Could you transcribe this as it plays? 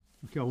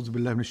أعوذ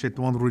بالله من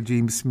الشيطان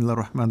الرجيم بسم الله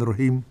الرحمن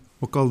الرحيم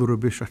وقال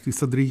رب اشرح لي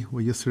صدري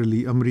ويسر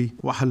لي أمري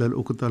واحلل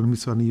عقدة من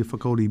لساني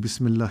يفقهوا قولي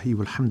بسم الله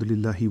والحمد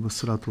لله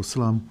والصلاة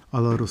والسلام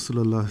على رسول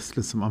الله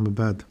صلى الله عليه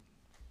وسلم.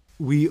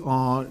 We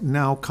are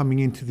now coming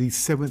into the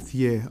 7th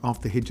year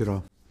after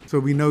Hijrah. So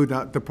we know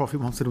that the Prophet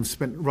Muhammad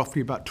spent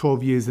roughly about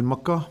 12 years in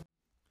Makkah,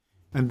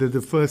 and that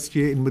the first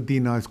year in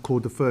Medina is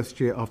called the first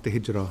year after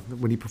Hijrah,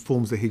 when he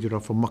performs the Hijrah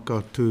from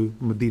Makkah to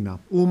Medina.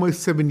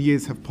 Almost 7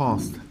 years have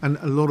passed and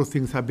a lot of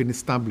things have been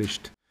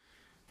established.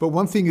 But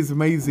one thing is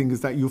amazing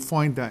is that you'll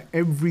find that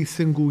every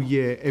single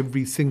year,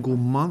 every single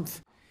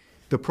month,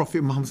 the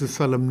Prophet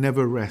Muhammad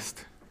never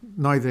rests.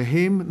 Neither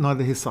him,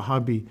 neither his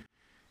Sahabi.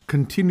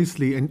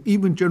 Continuously, and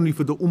even generally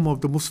for the Ummah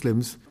of the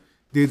Muslims,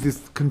 there's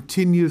this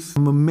continuous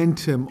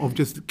momentum of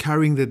just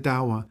carrying the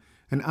dawah.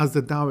 And as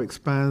the dawah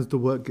expands, the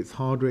work gets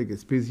harder, it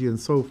gets busier and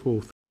so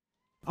forth.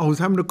 I was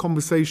having a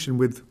conversation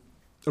with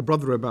a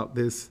brother about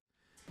this,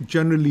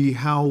 generally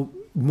how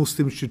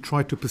Muslims should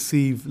try to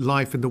perceive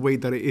life in the way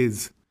that it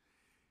is.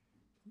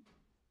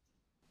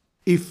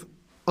 If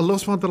Allah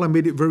subhanahu wa ta'ala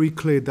made it very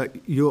clear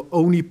that your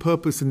only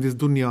purpose in this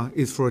dunya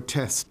is for a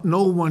test,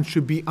 no one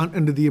should be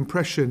under the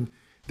impression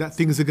that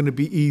things are going to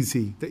be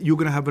easy, that you're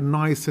going to have a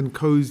nice and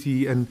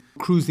cozy and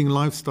cruising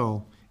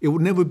lifestyle. It will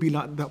never be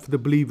like that for the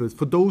believers.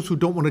 For those who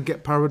don't want to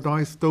get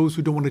paradise, those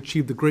who don't want to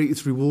achieve the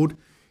greatest reward,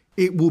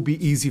 it will be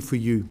easy for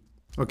you,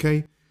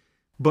 okay?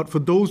 But for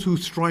those who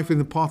strive in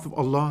the path of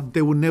Allah,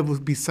 they will never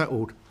be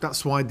settled.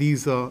 That's why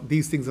these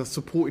things are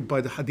supported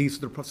by the hadith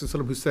of the Prophet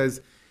ﷺ, who says,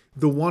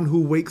 the one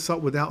who wakes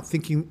up without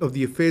thinking of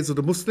the affairs of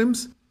the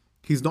Muslims,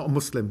 he's not a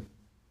Muslim,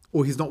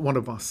 or he's not one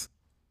of us.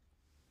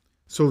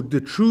 So the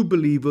true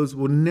believers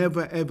will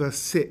never ever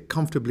sit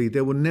comfortably.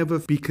 They will never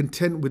be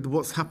content with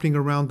what's happening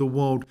around the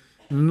world,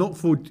 not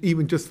for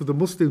even just for the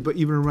Muslims, but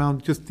even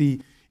around just the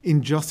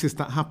injustice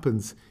that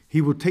happens. He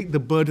will take the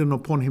burden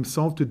upon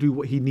himself to do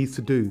what he needs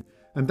to do.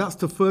 And that's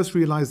the first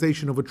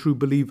realization of a true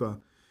believer.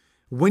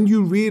 When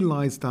you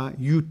realize that,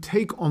 you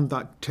take on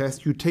that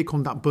test, you take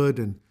on that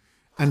burden.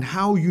 And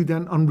how you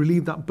then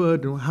unrelieve that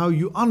burden, how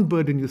you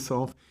unburden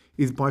yourself,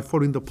 is by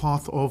following the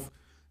path of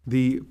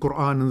the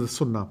Quran and the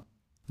Sunnah.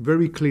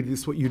 Very clearly,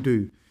 this is what you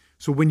do.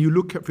 So when you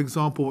look at, for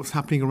example, what's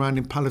happening around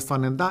in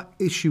Palestine, and that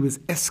issue is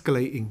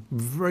escalating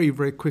very,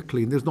 very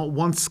quickly. And there's not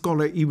one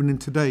scholar, even in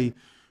today,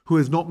 who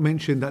has not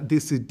mentioned that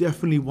this is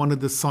definitely one of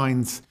the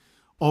signs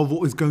of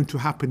what is going to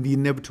happen, the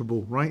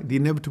inevitable, right? The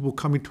inevitable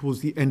coming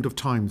towards the end of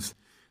times.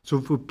 So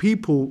for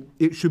people,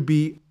 it should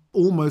be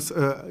almost,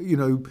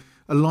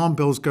 alarm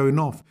bells going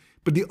off.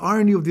 But the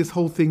irony of this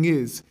whole thing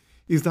is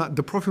that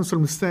the Prophet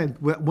ﷺ said,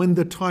 when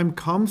the time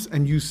comes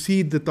and you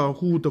see the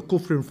tawhid, the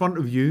kufr in front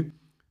of you,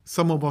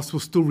 some of us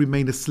will still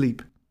remain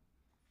asleep.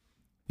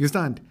 You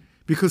understand?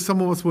 Because some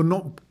of us will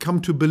not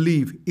come to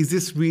believe, is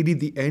this really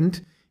the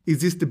end?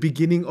 Is this the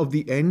beginning of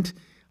the end?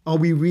 Are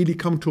we really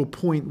come to a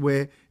point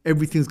where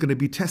everything's going to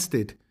be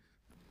tested?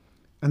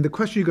 And the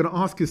question you're going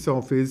to ask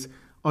yourself is,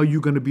 are you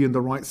going to be on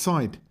the right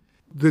side?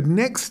 The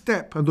next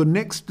step and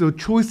the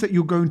choice that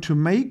you're going to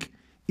make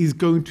is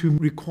going to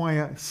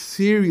require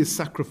serious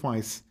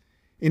sacrifice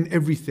in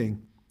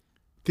everything.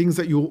 Things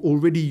that you're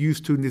already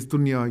used to in this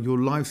dunya, your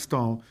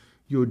lifestyle,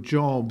 your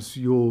jobs,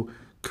 your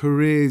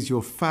careers,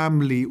 your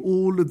family,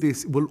 all of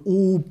this will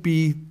all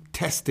be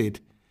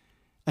tested.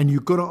 And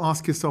you've got to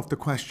ask yourself the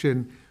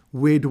question,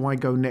 where do I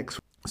go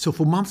next? So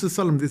for Muhammad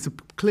ﷺ, there's a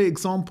clear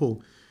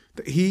example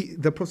that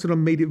the Prophet ﷺ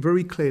made it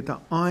very clear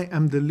that I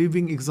am the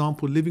living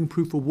example, living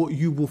proof of what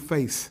you will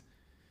face.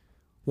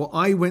 What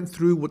I went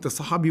through, what the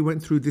Sahabi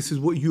went through, this is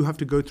what you have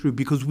to go through,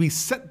 because we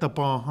set the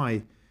bar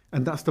high,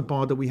 and that's the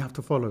bar that we have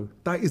to follow.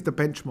 That is the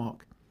benchmark.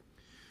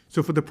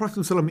 So for the Prophet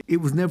ﷺ,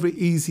 it was never an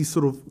easy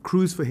sort of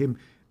cruise for him.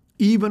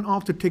 Even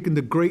after taking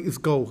the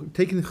greatest goal,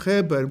 taking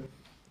Khaybar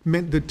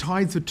meant the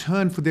tides had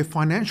turned for their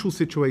financial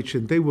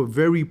situation. They were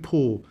very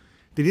poor.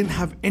 They didn't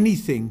have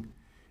anything.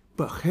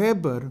 But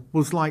Khaybar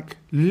was like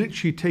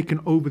literally taking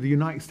over the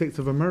United States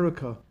of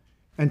America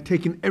and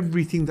taking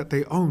everything that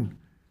they own.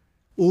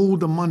 All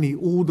the money,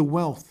 all the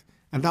wealth,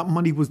 and that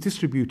money was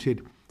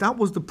distributed. That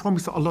was the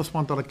promise that Allah subhanahu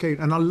wa ta'ala gave.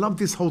 And I love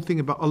this whole thing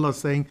about Allah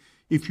saying,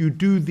 if you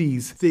do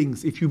these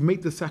things, if you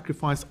make the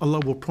sacrifice, Allah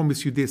will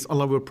promise you this,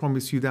 Allah will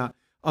promise you that.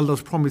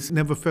 Allah's promise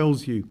never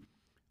fails you.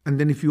 And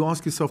then if you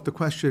ask yourself the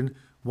question,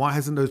 why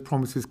hasn't those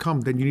promises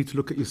come? Then you need to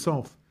look at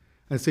yourself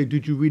and say,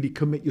 did you really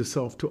commit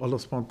yourself to Allah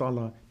subhanahu wa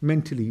ta'ala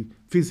mentally,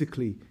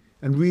 physically,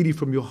 and really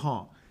from your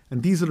heart?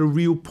 And these are the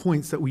real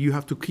points that you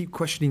have to keep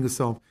questioning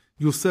yourself.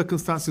 Your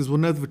circumstances will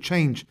never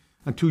change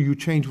until you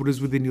change what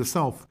is within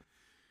yourself.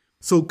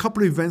 So a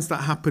couple of events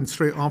that happened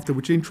straight after,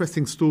 which are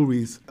interesting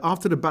stories.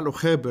 After the Battle of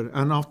Khaybar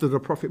and after the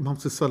Prophet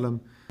Muhammad ﷺ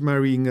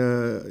marrying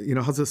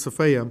Hazrat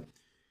Safiya,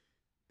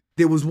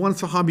 there was one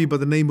Sahabi by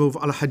the name of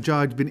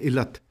al-Hajjaj bin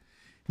Ilat.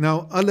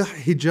 Now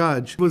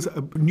al-Hajjaj was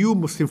a new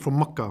Muslim from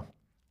Makkah.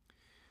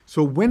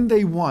 So when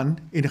they won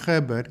in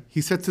Khaybar,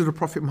 he said to the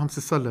Prophet Muhammad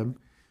ﷺ,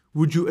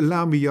 would you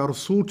allow me, Ya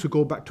Rasul, to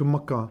go back to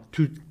Makkah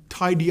to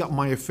tidy up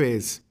my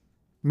affairs?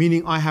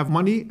 Meaning I have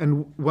money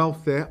and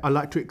wealth there, I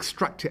like to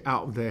extract it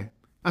out of there.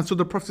 And so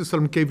the Prophet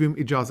ﷺ gave him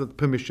ijazat,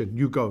 permission,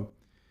 you go.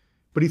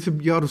 But he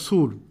said, Ya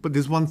Rasul, but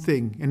there's one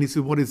thing. And he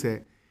said, what is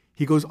it?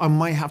 He goes, I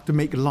might have to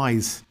make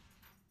lies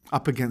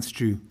up against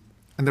you.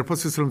 And the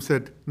Prophet ﷺ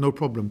said, no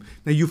problem.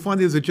 Now you find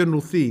there's a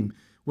general theme.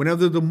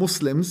 Whenever the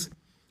Muslims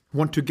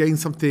want to gain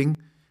something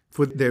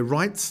for their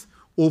rights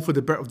or for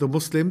the better of the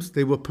Muslims,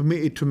 they were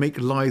permitted to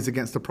make lies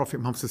against the Prophet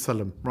Muhammad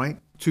ﷺ, right?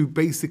 To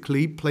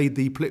basically play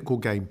the political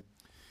game.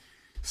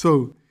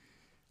 So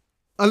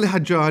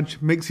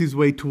Al-Hajjaj makes his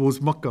way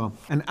towards Makkah.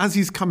 And as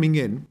he's coming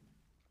in,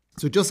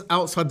 so just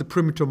outside the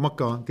perimeter of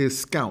Makkah, there's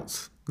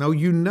scouts. Now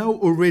you know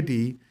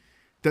already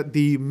that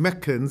the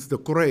Meccans, the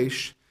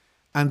Quraysh,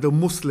 and the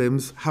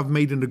Muslims have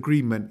made an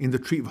agreement in the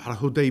Treaty of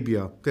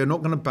Hudaybiyah. They're not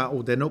going to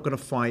battle, they're not going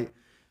to fight.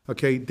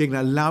 Okay, they're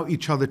going to allow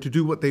each other to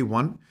do what they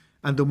want,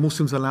 and the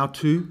Muslims are allowed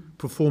to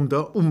perform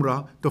the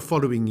Umrah the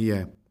following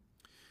year.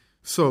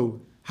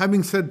 So,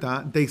 having said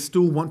that, they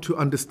still want to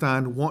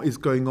understand what is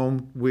going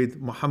on with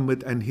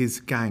Muhammad and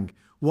his gang.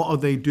 What are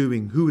they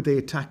doing? Who are they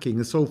attacking?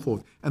 And so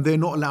forth. And they're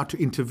not allowed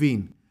to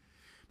intervene.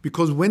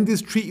 Because when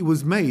this treaty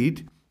was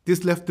made,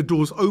 this left the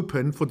doors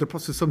open for the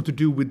Prophet ﷺ to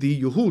deal with the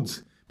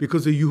Yahuds.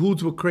 Because the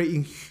Yahuds were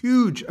creating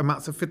huge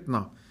amounts of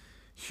fitna.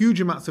 Huge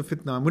amounts of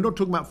fitna. And we're not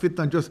talking about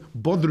fitna just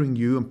bothering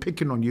you and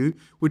picking on you.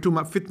 We're talking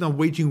about fitna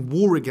waging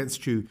war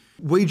against you.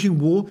 Waging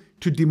war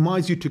to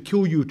demise you, to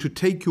kill you, to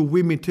take your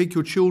women, take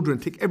your children,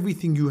 take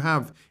everything you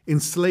have,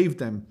 enslave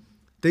them.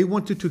 They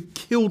wanted to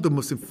kill the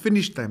Muslims,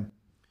 finish them.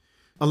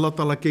 Allah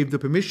Ta'ala gave the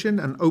permission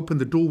and opened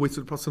the doorway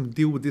so the Prophet to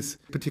deal with this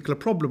particular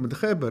problem with the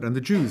Khaybar and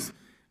the Jews.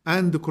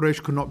 And the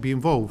Quraysh could not be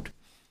involved.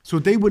 So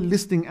they were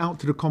listening out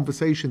to the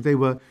conversation. They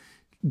were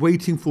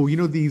waiting for,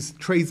 these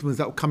tradesmen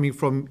that were coming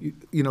from,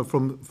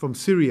 from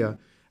Syria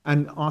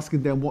and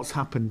asking them what's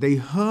happened. They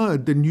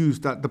heard the news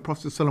that the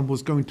Prophet ﷺ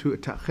was going to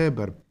attack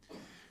Khaybar.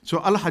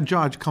 So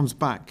Al-Hajjaj comes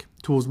back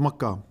towards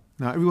Makkah.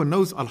 Now everyone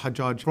knows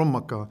Al-Hajjaj from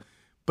Makkah,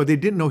 but they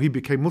didn't know he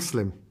became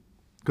Muslim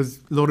because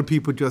a lot of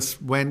people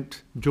just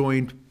went,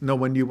 joined, no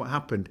one knew what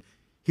happened.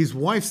 His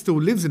wife still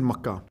lives in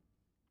Makkah.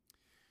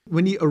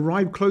 When he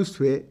arrived close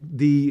to it,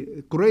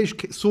 the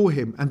Quraysh saw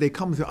him and they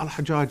come and say,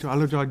 Al-Hajjaj,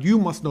 Al-Hajjaj, you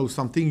must know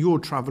something. You're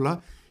a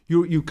traveler.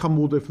 You come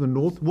all the way from the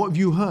north. What have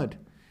you heard?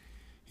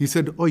 He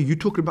said, oh, you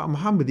talking about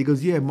Muhammad? He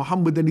goes, yeah,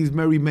 Muhammad and his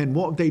merry men.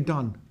 What have they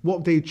done? What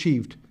have they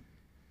achieved?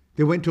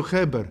 They went to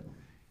Khaybar.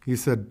 He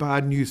said,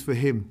 bad news for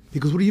him. He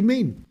goes, what do you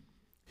mean?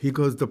 He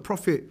goes, the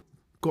Prophet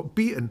got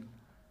beaten.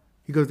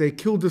 He goes, they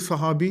killed the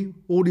Sahabi,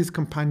 all his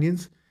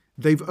companions.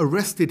 They've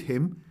arrested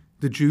him,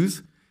 the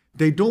Jews.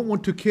 They don't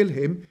want to kill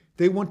him.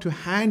 They want to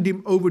hand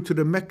him over to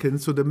the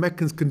Meccans so the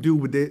Meccans can deal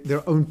with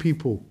their own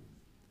people.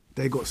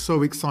 They got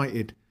so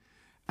excited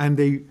and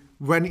they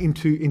ran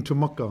into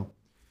Makkah.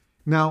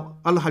 Now,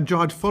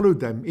 Al-Hajjaj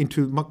followed them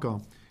into Makkah.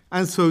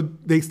 And so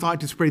they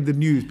started to spread the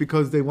news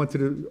because they wanted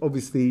to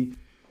obviously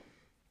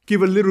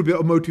give a little bit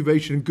of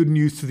motivation and good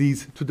news to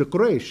the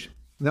Quraysh.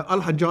 Now,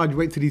 Al-Hajjaj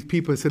went to these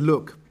people and said,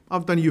 look,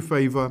 I've done you a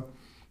favor.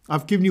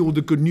 I've given you all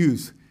the good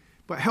news,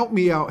 but help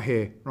me out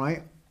here,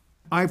 right?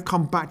 I've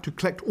come back to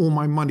collect all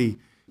my money.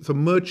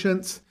 Some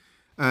merchants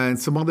and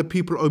some other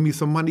people owe me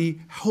some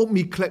money. Help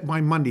me collect my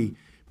money.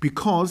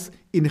 Because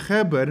in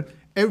Khaybar,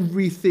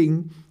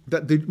 everything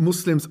that the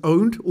Muslims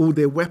owned, all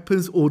their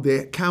weapons, all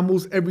their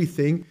camels,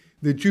 everything,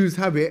 the Jews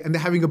have it and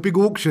they're having a big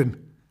auction.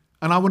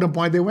 And I want to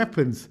buy their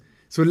weapons.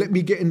 So let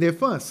me get in there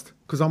first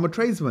because I'm a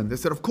tradesman. They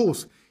said, of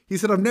course. He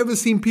said, I've never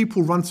seen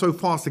people run so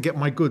fast to get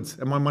my goods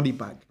and my money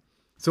back.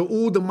 So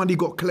all the money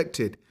got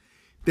collected.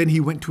 Then he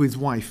went to his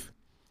wife.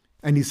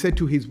 And he said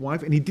to his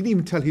wife, and he didn't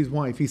even tell his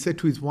wife, he said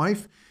to his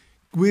wife,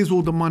 where's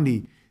all the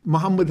money?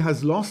 Muhammad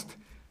has lost.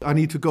 I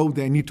need to go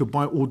there. I need to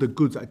buy all the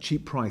goods at a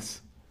cheap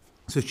price.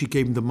 So she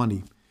gave him the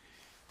money.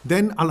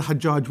 Then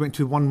Al-Hajjaj went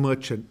to one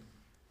merchant,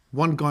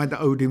 one guy that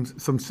owed him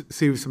some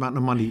serious amount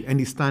of money, and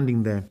he's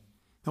standing there.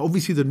 Now,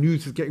 obviously, the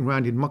news is getting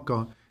around in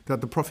Makkah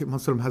that the Prophet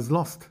Muhammad has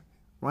lost,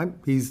 right?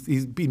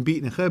 He's been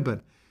beaten in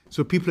Khaybar.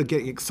 So people are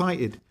getting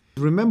excited.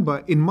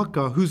 Remember, in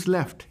Makkah, who's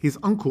left? His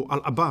uncle,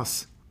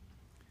 Al-Abbas.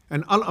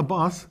 And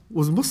Al-Abbas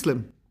was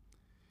Muslim.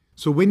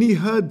 So when he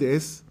heard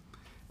this,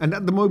 and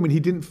at the moment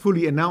he didn't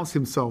fully announce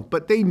himself,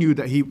 but they knew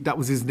that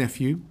was his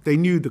nephew. They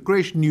knew, the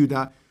Quraysh knew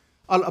that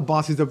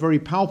Al-Abbas is a very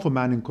powerful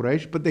man in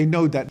Quraysh, but they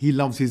know that he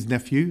loves his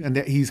nephew and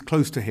that he's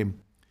close to him.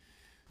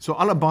 So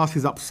Al-Abbas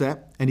is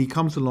upset and he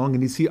comes along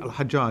and he sees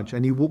Al-Hajjaj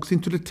and he walks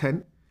into the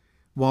tent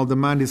while the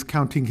man is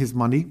counting his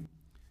money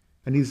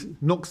and he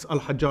knocks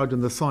Al-Hajjaj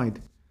on the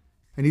side.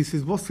 And he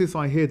says, what's this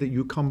I hear that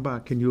you come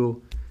back and you're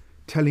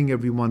telling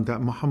everyone that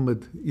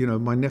Muhammad,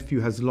 my nephew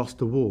has lost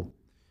the war.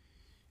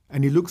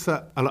 And he looks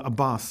at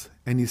Al-Abbas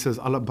and he says,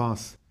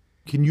 Al-Abbas,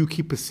 can you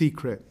keep a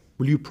secret?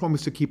 Will you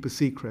promise to keep a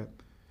secret?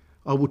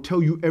 I will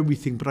tell you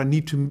everything, but I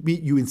need to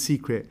meet you in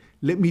secret.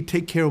 Let me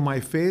take care of my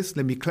affairs,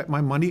 let me collect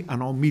my money,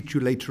 and I'll meet you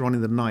later on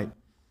in the night.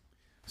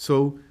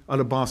 So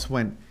Al-Abbas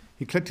went.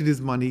 He collected his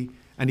money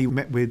and he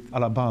met with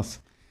Al-Abbas.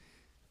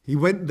 He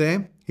went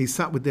there, he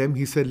sat with them,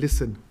 he said,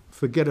 listen,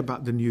 forget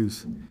about the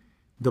news.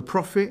 The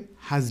Prophet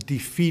has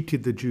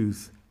defeated the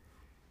Jews.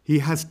 He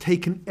has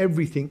taken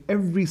everything,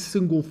 every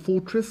single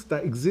fortress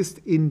that exists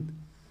in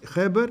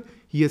Khaybar.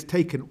 He has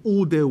taken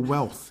all their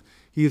wealth.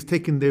 He has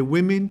taken their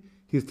women.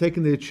 He has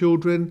taken their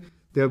children.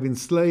 They have been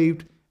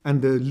enslaved.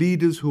 And the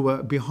leaders who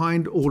were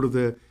behind all of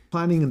the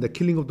planning and the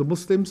killing of the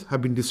Muslims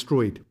have been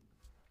destroyed.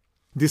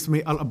 This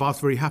made Al-Abbas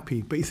very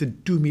happy. But he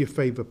said, do me a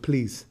favor,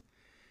 please.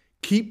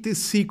 Keep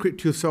this secret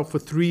to yourself for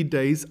 3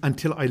 days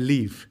until I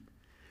leave.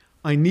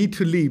 I need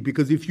to leave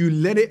because if you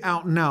let it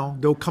out now,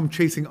 they'll come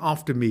chasing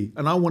after me.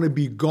 And I want to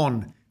be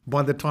gone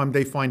by the time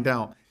they find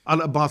out.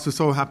 Al-Abbas was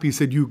so happy, he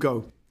said, you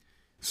go.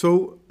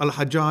 So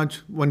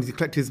Al-Hajjaj, when he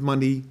collected his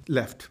money,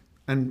 left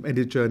and made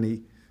a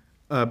journey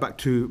back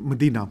to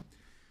Medina.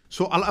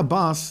 So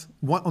Al-Abbas,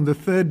 on the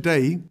 3rd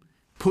day,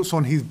 puts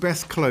on his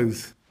best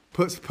clothes,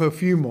 puts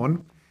perfume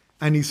on,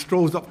 and he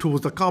strolls up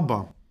towards the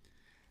Kaaba.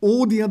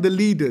 All the other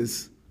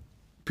leaders,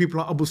 people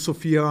like Abu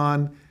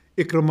Sufyan,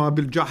 Ikramah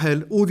bil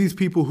Jahal, all these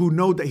people who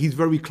know that he's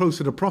very close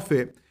to the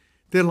Prophet,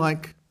 they're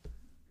like,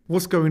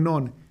 what's going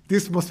on?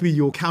 This must be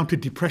your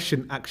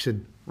counter-depression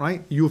action,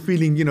 right? You're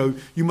feeling,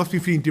 you must be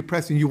feeling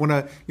depressed and you want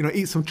to,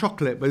 eat some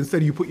chocolate, but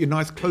instead you put your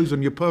nice clothes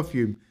on, your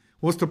perfume.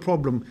 What's the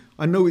problem?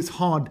 I know it's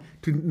hard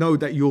to know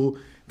that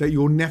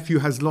your nephew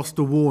has lost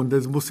the war and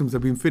those Muslims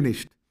have been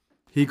finished.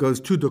 He goes,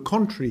 to the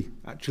contrary,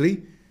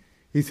 actually.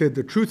 He said,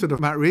 the truth of the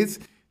matter is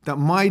that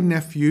my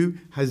nephew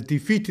has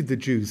defeated the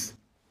Jews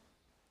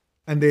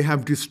and they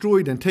have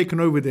destroyed and taken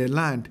over their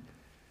land.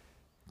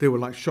 They were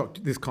like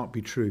shocked. This can't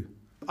be true.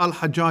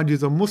 Al-Hajjaj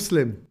is a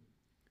Muslim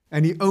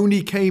and he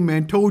only came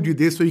and told you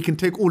this so he can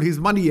take all his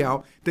money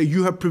out, that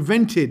you have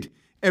prevented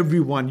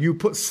everyone. You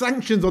put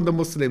sanctions on the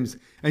Muslims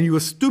and you were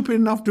stupid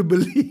enough to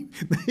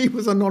believe that he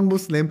was a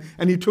non-Muslim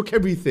and he took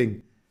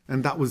everything.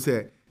 And that was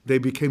it. They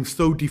became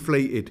so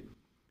deflated.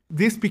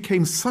 This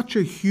became such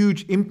a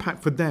huge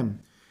impact for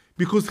them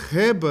because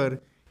Khaybar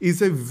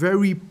is a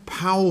very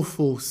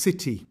powerful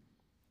city,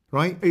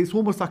 right? It's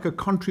almost like a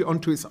country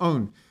unto its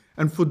own.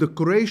 And for the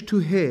Quraysh to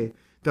hear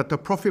that the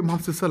Prophet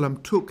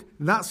Muhammad took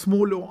that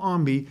small little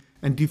army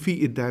and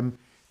defeated them,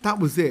 that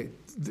was it.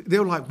 They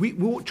were like,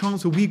 what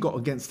chance have we got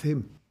against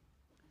him?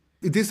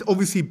 This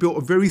obviously built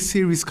a very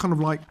serious kind of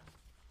like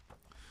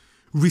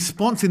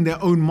response in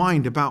their own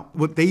mind about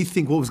what they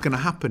think what was going to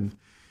happen.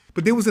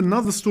 But there was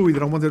another story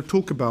that I wanted to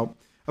talk about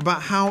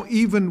how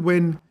even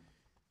when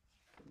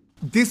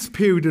this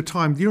period of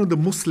time, the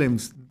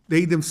Muslims,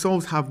 they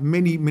themselves have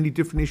many, many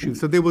different issues.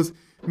 So there was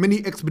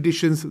many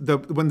expeditions.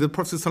 When the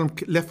Prophet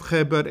ﷺ left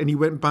Khaybar and he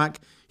went back,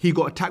 he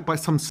got attacked by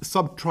some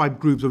sub-tribe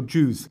groups of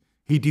Jews.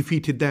 He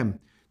defeated them.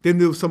 Then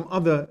there were some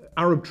other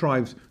Arab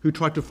tribes who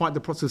tried to fight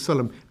the Prophet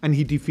ﷺ and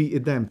he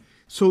defeated them.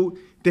 So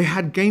they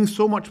had gained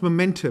so much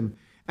momentum.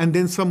 And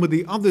then some of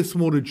the other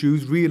smaller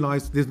Jews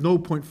realized there's no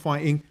point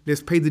fighting.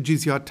 Let's pay the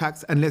jizya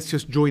tax and let's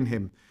just join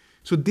him.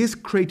 So this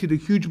created a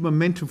huge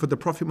momentum for the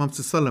Prophet Muhammad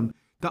ﷺ,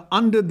 that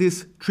under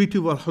this Treaty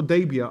of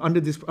Al-Hudaybiyah,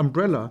 under this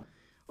umbrella,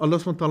 Allah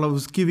subhanahu wa ta'ala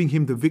was giving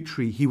him the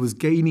victory. He was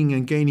gaining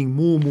and gaining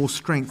more and more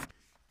strength.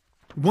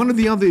 One of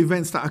the other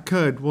events that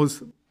occurred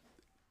was,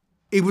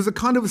 it was a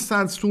kind of a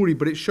sad story,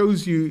 but it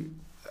shows you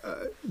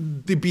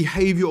the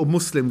behavior of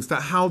Muslims,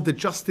 that how the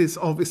justice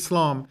of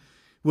Islam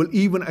will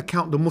even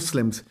account the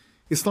Muslims.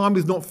 Islam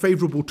is not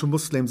favorable to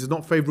Muslims, it's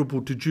not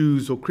favorable to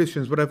Jews or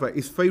Christians, whatever.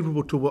 It's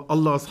favorable to what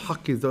Allah's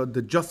haqq is,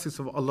 the justice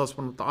of Allah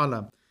subhanahu wa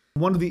ta'ala.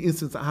 One of the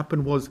incidents that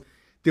happened was,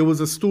 there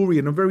was a story,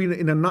 in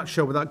a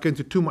nutshell, without going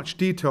into too much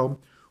detail,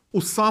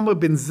 Usama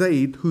bin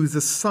Zayd, who is the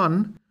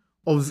son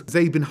of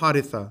Zayd bin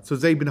Haritha. So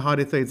Zayd bin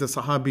Haritha is a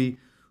Sahabi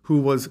who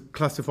was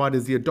classified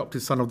as the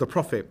adopted son of the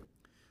Prophet.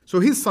 So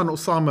his son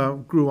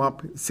Usama grew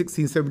up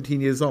 16, 17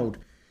 years old.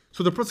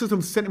 So the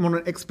Prophet sent him on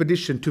an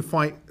expedition to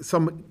fight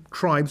some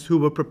tribes who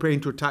were preparing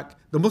to attack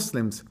the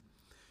Muslims.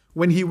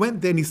 When he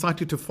went there and he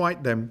started to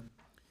fight them,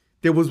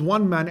 there was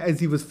one man, as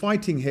he was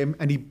fighting him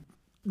and he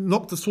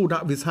knocked the sword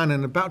out of his hand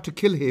and about to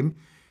kill him,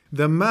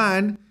 the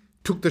man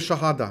took the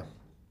Shahada.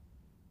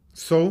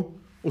 So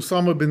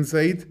Usama bin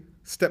Zayd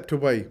stepped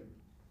away.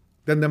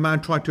 Then the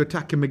man tried to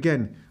attack him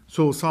again.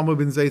 So Usama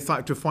bin Zayd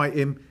started to fight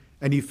him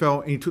and he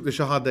fell and he took the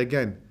Shahada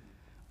again.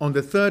 On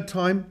the 3rd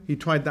time, he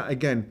tried that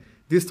again.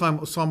 This time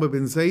Usama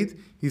bin Zayd,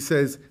 he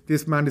says,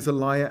 this man is a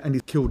liar, and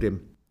he killed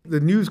him. The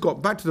news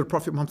got back to the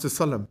Prophet Muhammad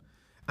ﷺ,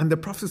 and the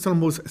Prophet ﷺ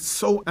was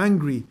so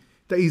angry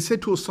that he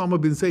said to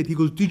Usama bin Zayd, he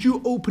goes, did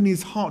you open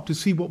his heart to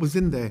see what was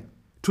in there,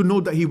 to know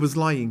that he was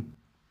lying?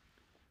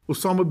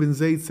 Usama bin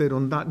Zayd said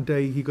on that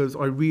day, he goes,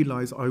 I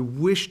realized, I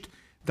wished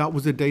that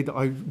was the day that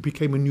I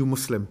became a new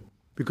Muslim.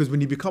 Because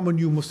when you become a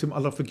new Muslim,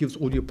 Allah forgives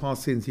all your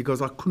past sins. He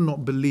goes, I could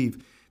not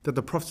believe that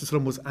the Prophet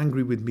ﷺ was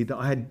angry with me, that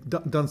I had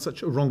done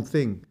such a wrong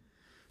thing.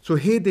 So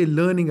here they're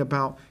learning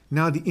about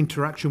now the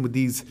interaction with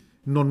these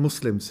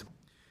non-Muslims.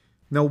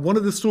 Now, one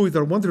of the stories that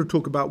I wanted to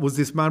talk about was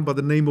this man by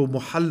the name of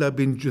Muhalla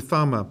bin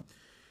Juthama.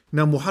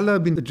 Now,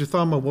 Muhalla bin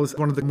Juthama was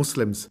one of the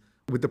Muslims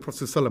with the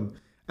Prophet ﷺ,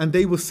 and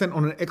they were sent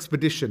on an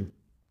expedition.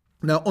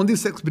 Now, on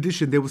this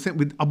expedition, they were sent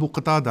with Abu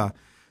Qatada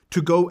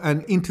to go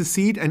and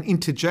intercede and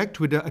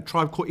interject with a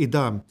tribe called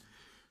Idam.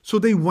 So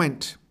they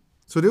went.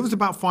 So there was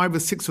about 5 or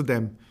 6 of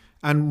them.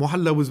 and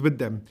Muhalla was with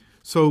them.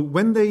 So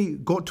when they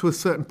got to a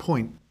certain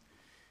point,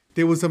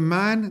 there was a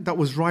man that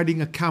was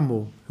riding a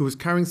camel who was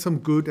carrying some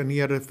good, and he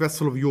had a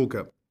vessel of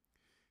yogurt.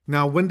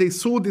 Now, when they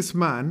saw this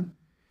man,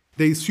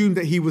 they assumed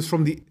that he was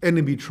from the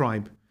enemy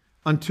tribe,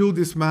 until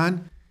this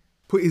man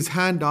put his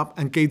hand up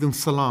and gave them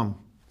salam.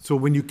 So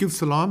when you give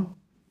salam,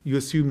 you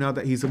assume now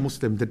that he's a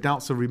Muslim. The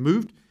doubts are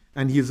removed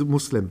and he is a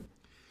Muslim.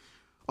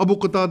 Abu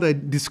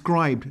Qatada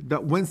described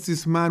that once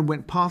this man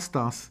went past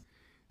us,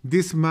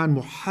 this man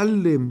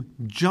Muhallim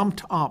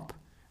jumped up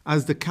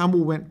as the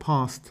camel went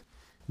past,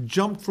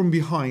 jumped from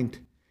behind,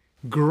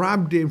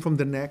 grabbed him from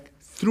the neck,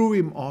 threw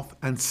him off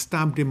and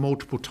stabbed him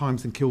multiple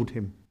times and killed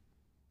him.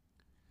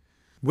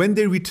 When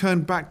they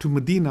returned back to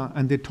Medina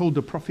and they told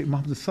the Prophet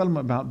Muhammad ﷺ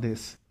about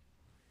this,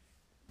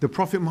 the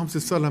Prophet Muhammad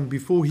ﷺ,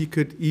 before he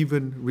could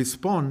even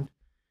respond,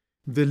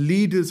 the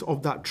leaders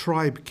of that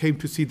tribe came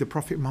to see the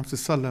Prophet Muhammad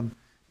ﷺ.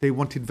 They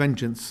wanted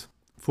vengeance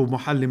for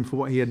Muhallim for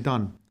what he had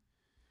done.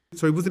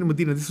 So it wasn't in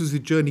Medina, this was his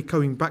journey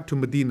coming back to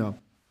Medina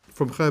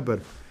from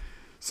Khaybar.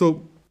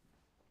 So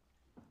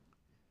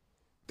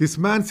this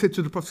man said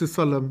to the Prophet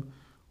ﷺ,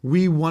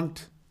 we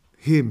want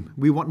him,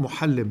 we want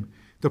Muhallim.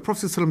 The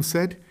Prophet ﷺ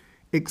said,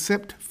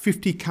 accept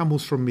 50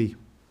 camels from me.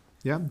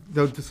 Yeah,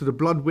 so the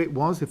blood weight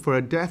was, for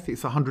a death,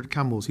 it's 100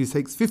 camels. He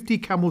takes 50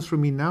 camels from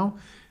me now,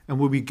 and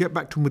when we get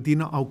back to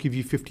Medina, I'll give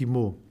you 50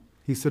 more.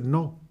 He said,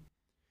 no.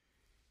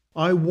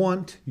 I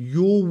want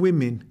your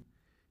women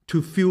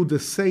to feel the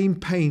same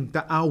pain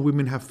that our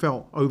women have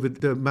felt over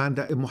the man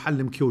that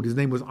Muhallim killed. His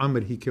name was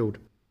Amr, he killed.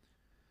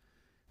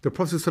 The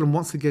Prophet ﷺ,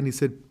 once again, he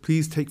said,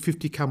 please take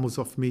 50 camels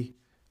off me,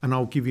 and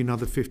I'll give you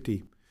another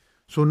 50.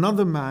 So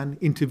another man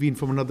intervened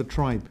from another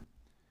tribe.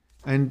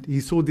 And he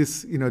saw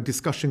this,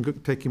 discussion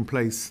taking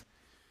place.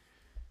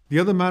 The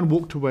other man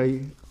walked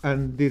away,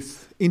 and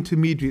this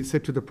intermediate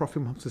said to the Prophet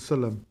Muhammad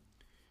ﷺ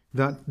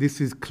that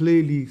this is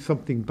clearly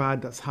something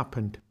bad that's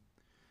happened.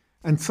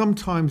 And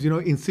sometimes,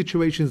 in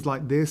situations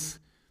like this,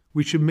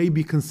 we should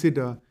maybe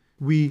consider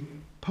we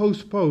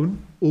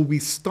postpone or we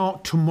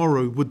start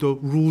tomorrow with the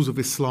rules of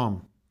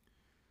Islam.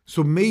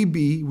 So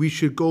maybe we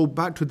should go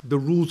back to the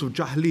rules of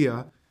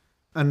Jahiliyyah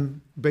and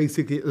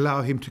basically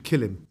allow him to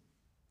kill him.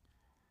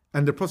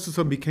 And the Prophet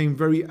ﷺ became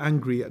very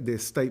angry at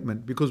this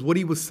statement, because what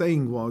he was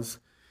saying was,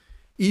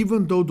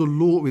 even though the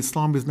law of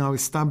Islam is now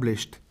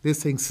established, they're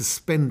saying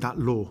suspend that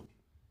law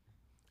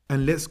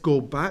and let's go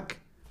back,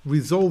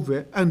 resolve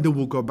it, and then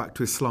we'll go back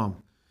to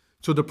Islam.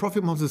 So the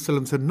Prophet Muhammad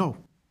ﷺ said, no,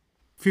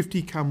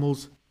 50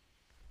 camels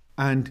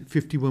and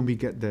 50 when we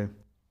get there.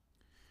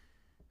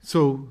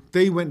 So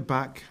they went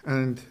back,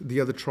 and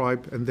the other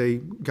tribe, and they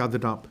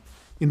gathered up.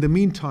 In the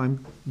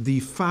meantime, the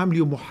family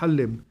of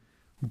Muhallim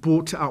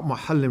brought out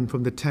Muhallim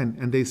from the tent,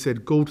 and they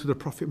said, go to the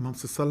Prophet Muhammad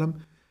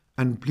ﷺ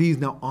and please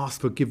now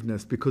ask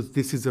forgiveness, because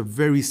this is a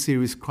very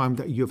serious crime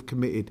that you have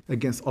committed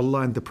against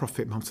Allah and the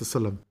Prophet Muhammad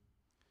ﷺ.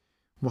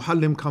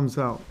 Muhallim comes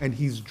out and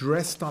he's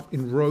dressed up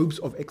in robes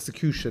of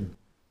execution,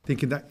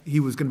 thinking that he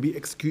was going to be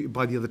executed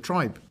by the other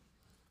tribe.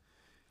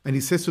 And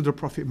he says to the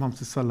Prophet Muhammad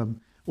ﷺ,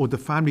 or the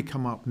family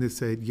come up and they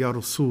said, Ya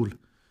Rasul,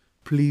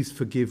 please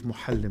forgive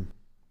Muhallim.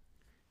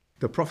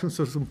 The Prophet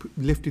ﷺ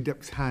lifted up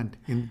his hand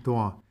in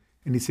dua,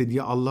 and he said,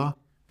 Ya Allah,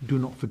 do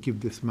not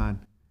forgive this man.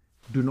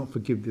 Do not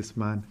forgive this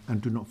man,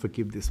 and do not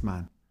forgive this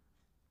man.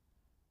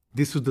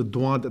 This was the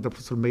dua that the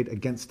Prophet made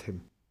against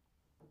him.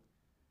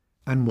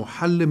 And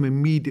Muhallim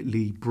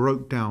immediately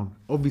broke down.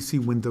 Obviously,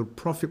 when the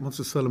Prophet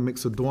ﷺ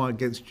makes a dua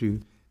against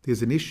you,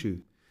 there's an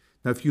issue.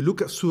 Now, if you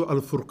look at Surah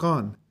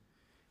Al-Furqan,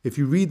 if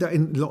you read that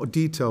in a lot of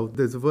detail,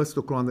 there's a verse of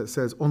the Quran that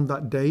says, on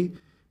that day,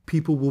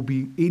 people will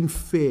be in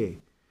fear.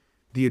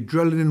 The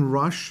adrenaline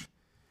rush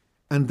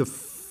and the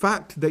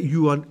fact that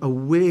you are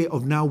aware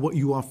of now what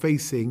you are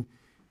facing,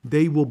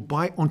 they will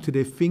bite onto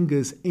their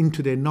fingers,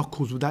 into their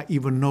knuckles without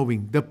even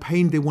knowing. The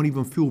pain they won't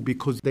even feel,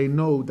 because they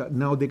know that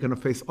now they're going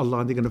to face Allah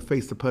and they're going to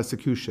face the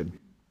persecution.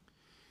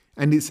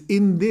 And it's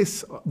in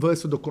this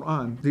verse of the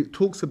Quran that it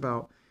talks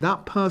about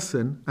that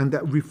person, and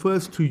that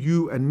refers to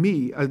you and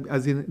me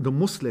as in the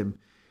Muslim.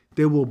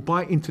 They will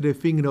bite into their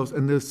fingernails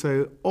and they'll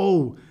say,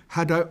 oh,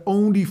 had I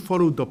only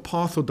followed the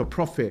path of the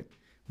Prophet,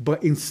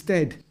 but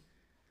instead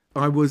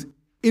I was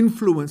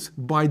influenced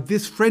by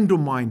this friend of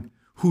mine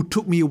who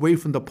took me away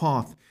from the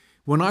path.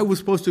 When I was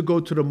supposed to go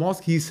to the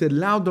mosque, he said,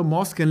 loud the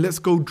mosque and let's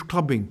go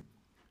clubbing.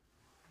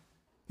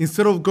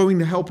 Instead of going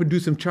to help and do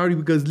some charity,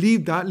 because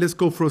leave that, let's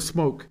go for a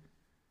smoke.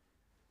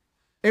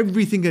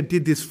 Everything that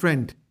did this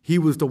friend, he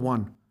was the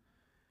one.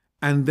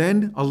 And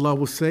then Allah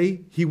will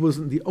say, he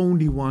wasn't the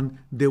only one.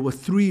 There were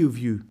 3 of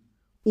you.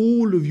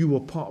 All of you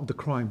were part of the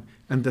crime.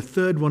 And the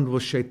third one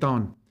was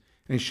Shaitan.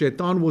 And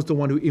Shaitan was the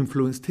one who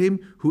influenced him,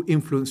 who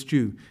influenced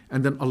you.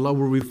 And then Allah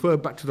will refer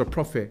back to the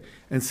Prophet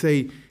and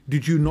say,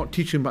 did you not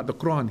teach him about the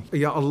Quran?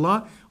 Ya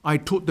Allah, I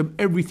taught them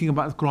everything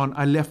about the Quran.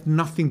 I left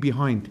nothing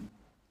behind.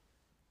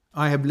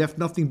 I have left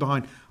nothing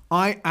behind.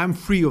 I am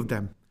free of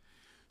them.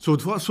 So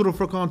what Surah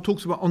Furqan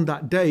talks about, on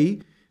that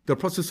day, the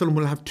Prophet ﷺ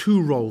will have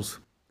 2 roles.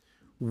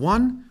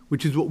 One,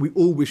 which is what we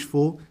all wish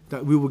for,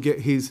 that we will get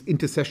his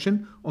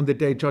intercession on the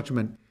Day of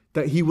Judgment.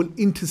 that He will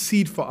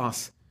intercede for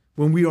us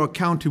when we are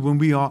counted, when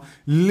we are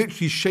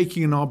literally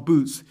shaking in our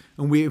boots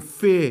and we're in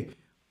fear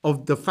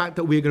of the fact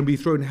that we're going to be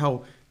thrown in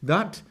hell.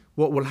 That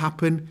what will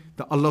happen,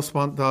 that Allah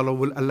subhanahu wa ta'ala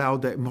will allow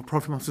the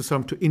Prophet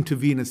Muhammad to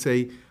intervene and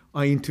say,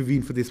 I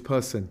intervene for this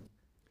person.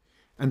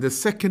 And the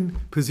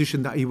second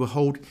position that he will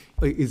hold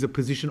is a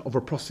position of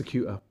a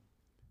prosecutor.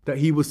 That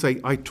he will say,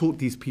 I taught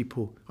these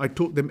people, I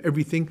taught them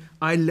everything,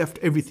 I left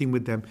everything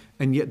with them,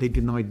 and yet they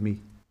denied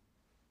me.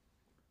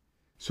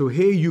 So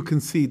here you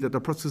can see that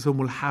the Prophet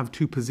will have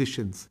two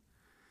positions.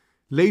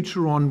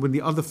 Later on, when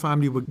the other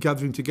family were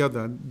gathering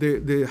together,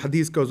 the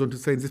hadith goes on to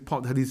say, this part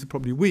of the hadith is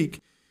probably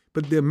weak,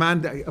 but the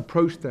man that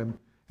approached them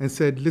and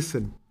said,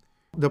 listen,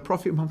 the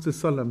Prophet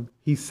Muhammad,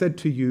 he said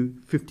to you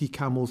 50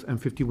 camels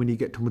and 50 when you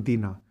get to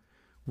Medina.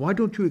 Why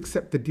don't you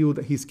accept the deal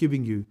that he's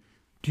giving you?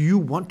 Do you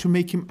want to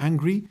make him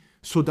angry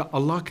so that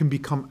Allah can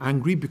become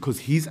angry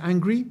because he's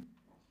angry?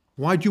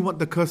 Why do you want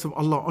the curse of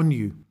Allah on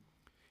you?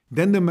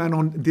 Then the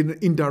man did an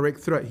indirect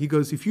threat. He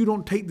goes, if you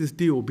don't take this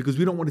deal, because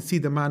we don't want to see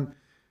the man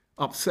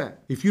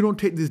upset. If you don't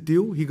take this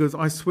deal, he goes,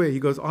 I swear, he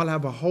goes, I'll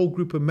have a whole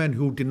group of men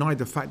who will deny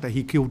the fact that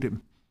he killed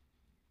him.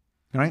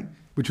 Right?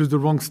 Which was the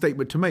wrong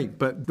statement to make.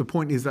 But the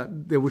point is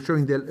that they were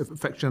showing their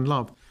affection and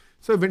love.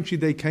 So eventually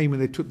they came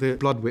and they took their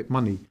blood with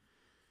money.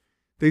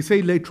 They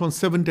say later on,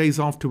 7 days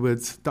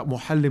afterwards, that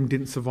Muhallim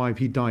didn't survive,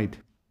 he died.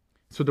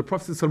 So the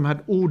Prophet ﷺ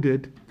had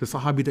ordered the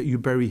Sahabi that you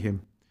bury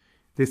him.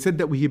 They said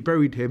that we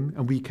buried him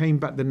and we came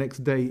back the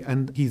next day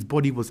and his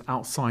body was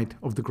outside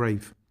of the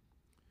grave.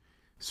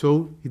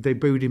 So they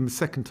buried him the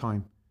second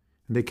time.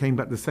 And they came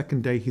back the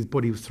second day, his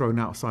body was thrown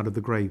outside of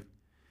the grave.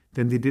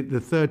 Then they did it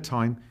the third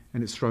time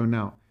and it's thrown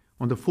out.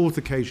 On the fourth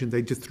occasion,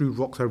 they just threw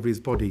rocks over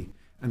his body.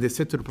 And they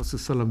said to the Prophet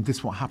ﷺ, this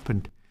is what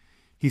happened.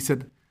 He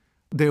said,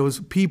 there was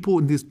people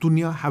in this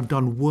dunya have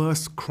done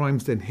worse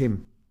crimes than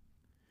him.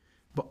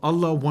 But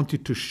Allah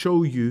wanted to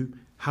show you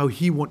how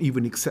He won't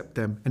even accept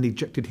them and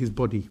ejected his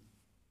body.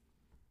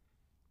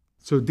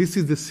 So this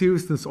is the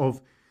seriousness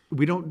of,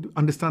 we don't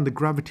understand the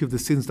gravity of the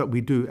sins that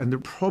we do. And the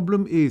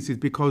problem is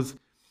because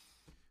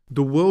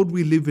the world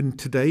we live in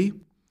today,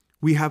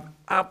 we have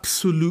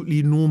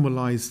absolutely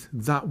normalized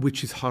that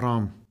which is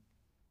haram.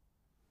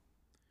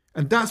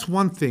 And that's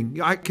one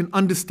thing. I can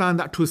understand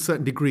that to a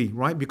certain degree,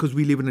 right? Because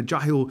we live in a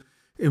jahil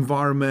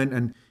environment,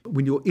 and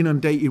when you're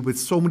inundated with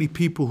so many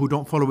people who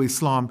don't follow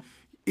Islam,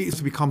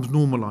 it becomes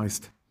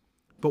normalized.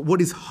 But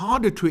what is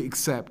harder to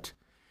accept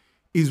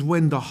is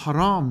when the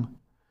haram,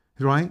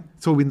 right?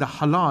 So in the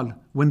halal,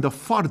 when the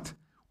fard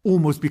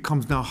almost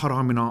becomes now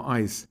haram in our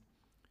eyes.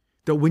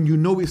 That when you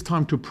know it's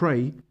time to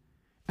pray,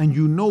 and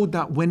you know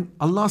that when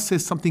Allah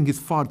says something is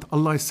fard,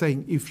 Allah is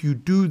saying, if you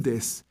do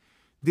this,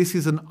 this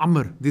is an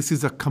amr, this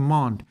is a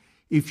command.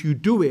 If you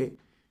do it,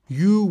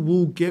 you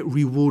will get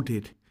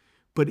rewarded.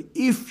 But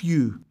if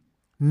you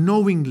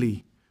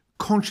knowingly,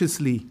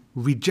 consciously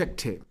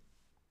reject it,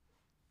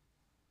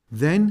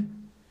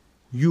 then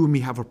you and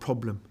me have a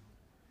problem.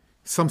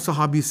 Some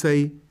Sahabis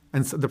say,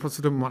 and the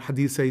Prophet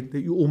hadith say,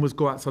 that you almost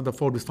go outside the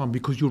fold of Islam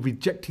because you're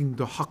rejecting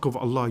the haqq of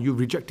Allah, you're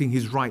rejecting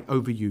His right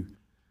over you.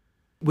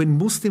 When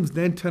Muslims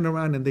then turn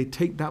around and they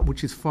take that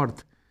which is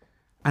fard,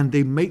 and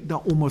they make that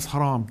almost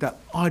haram, that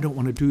I don't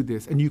want to do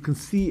this. And you can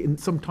see in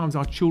sometimes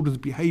our children's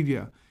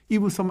behavior,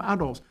 even some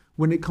adults,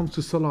 when it comes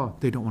to salah,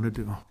 they don't want to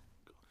do it.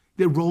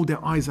 They roll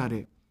their eyes at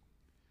it.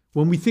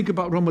 When we think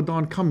about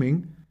Ramadan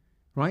coming,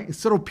 right,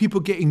 instead of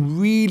people getting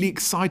really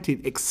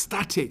excited,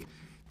 ecstatic,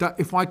 that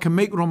if I can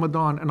make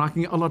Ramadan and I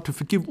can get Allah to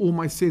forgive all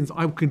my sins,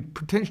 I can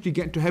potentially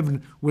get into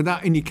heaven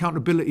without any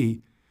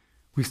accountability,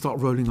 we start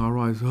rolling our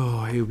eyes.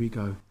 Oh, here we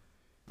go.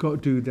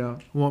 Got to do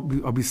that.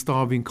 I'll be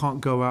starving,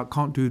 can't go out,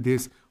 can't do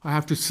this. I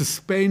have to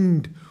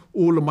suspend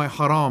all of my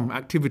haram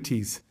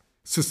activities.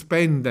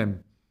 Suspend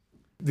them.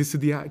 This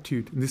is the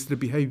attitude and this is the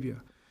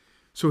behavior.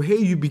 So here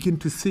you begin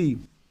to see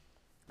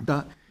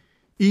that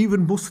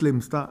even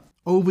Muslims, that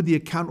over the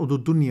account of the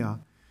dunya,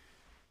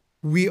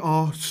 we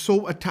are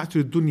so attached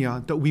to the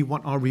dunya that we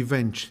want our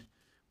revenge.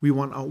 We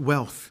want our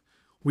wealth.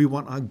 We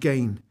want our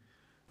gain,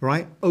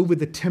 right? Over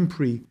the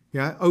temporary,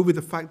 over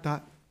the fact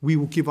that we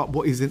will give up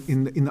what is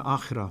in the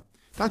akhirah.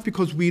 That's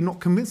because we're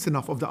not convinced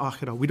enough of the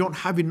akhirah. We don't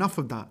have enough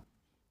of that,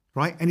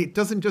 right? And it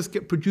doesn't just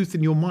get produced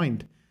in your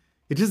mind.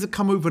 It doesn't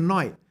come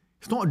overnight.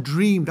 It's not a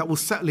dream that will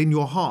settle in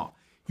your heart.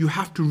 You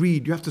have to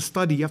read, you have to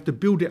study, you have to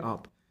build it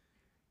up.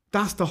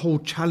 That's the whole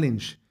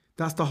challenge.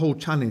 That's the whole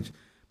challenge.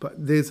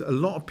 But there's a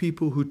lot of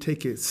people who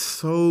take it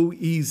so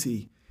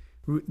easy.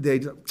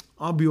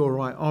 I'll be all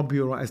right, I'll be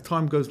all right. As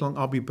time goes along,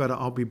 I'll be better,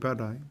 I'll be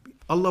better.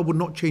 Allah will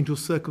not change your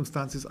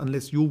circumstances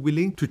unless you're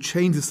willing to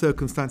change the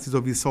circumstances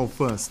of yourself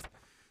first.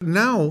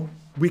 Now,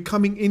 we're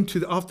coming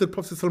into, after the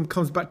Prophet ﷺ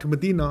comes back to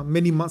Medina,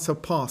 many months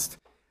have passed.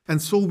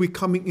 And so we're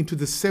coming into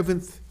the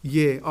 7th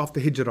year after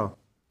Hijrah.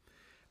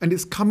 And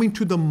it's coming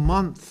to the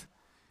month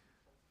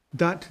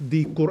that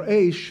the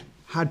Quraysh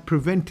had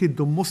prevented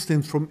the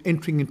Muslims from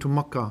entering into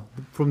Makkah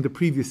from the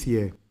previous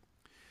year.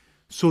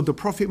 So the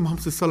Prophet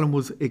Muhammad ﷺ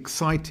was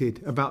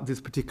excited about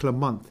this particular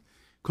month,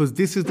 because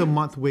this is the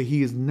month where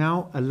he is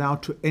now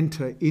allowed to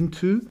enter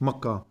into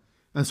Makkah.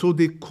 And so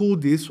they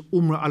called this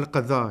Umrah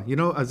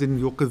al-Qadha, as in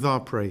your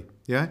Kazah pray,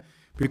 yeah?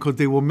 Because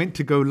they were meant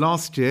to go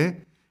last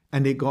year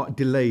and it got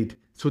delayed.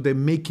 So they're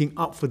making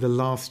up for the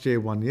last year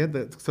one, yeah?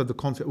 So the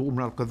concept of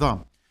Umrah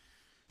al-Qadha.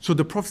 So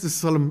the Prophet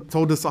ﷺ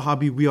told the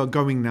Sahabi, we are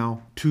going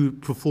now to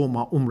perform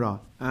our Umrah.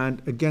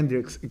 And again, they're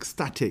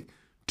ecstatic.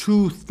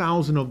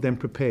 2,000 of them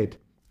prepared.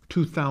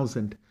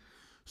 2,000.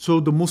 So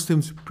the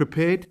Muslims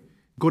prepared,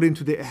 got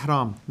into the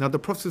ihram. Now the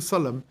Prophet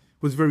ﷺ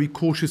was very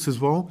cautious as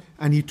well,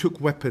 and he took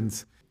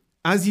weapons.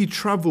 As he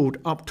travelled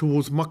up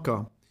towards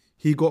Makkah,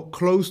 he got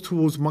close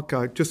towards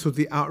Makkah, just to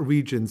the outer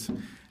regions,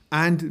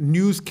 and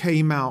news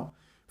came out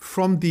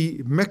from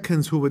the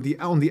Meccans who were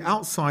on the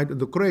outside of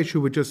the Quraysh,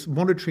 who were just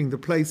monitoring the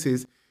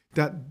places,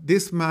 that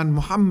this man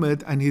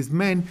Muhammad and his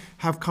men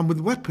have come with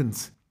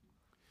weapons.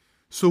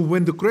 So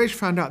when the Quraysh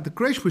found out, the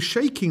Quraysh were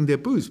shaking their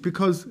boots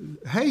because,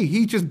 hey,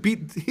 he just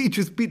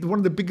beat one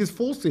of the biggest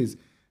forces,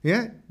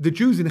 yeah, the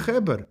Jews in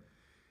Khaybar.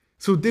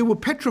 So they were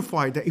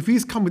petrified that if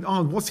he's come with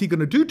arms, what's he going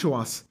to do to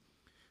us?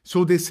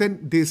 So they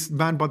sent this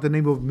man by the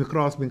name of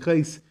Mikraz bin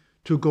Qais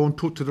to go and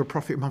talk to the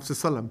Prophet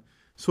Muhammad.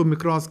 So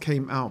Mikraz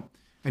came out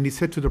and he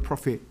said to the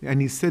Prophet,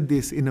 and he said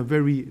this in a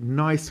very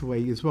nice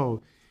way as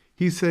well.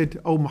 He said,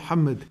 "Oh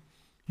Muhammad,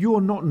 you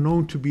are not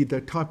known to be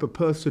the type of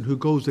person who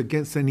goes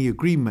against any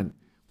agreement.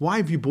 Why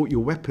have you brought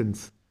your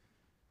weapons?"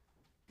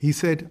 He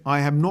said,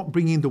 "I am not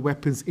bringing the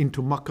weapons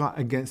into Makkah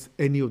against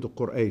any of the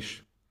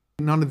Quraysh.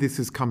 None of this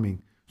is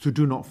coming, so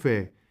do not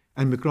fear."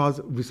 And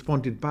Mikraz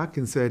responded back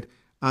and said,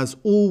 "As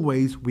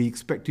always, we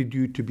expected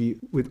you to be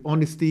with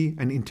honesty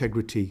and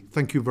integrity.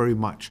 Thank you very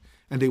much."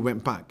 And they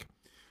went back.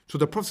 So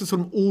the Prophet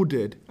ﷺ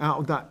ordered out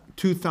of that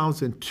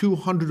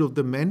 2,200 of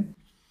the men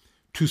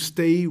to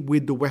stay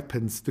with the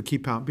weapons to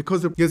keep out.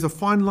 Because there's a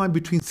fine line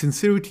between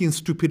sincerity and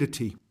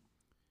stupidity.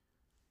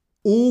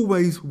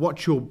 Always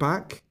watch your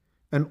back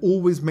and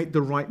always make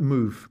the right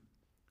move,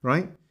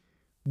 right?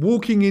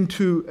 Walking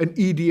into an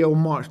EDL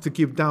march to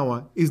give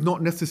dawah is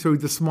not necessarily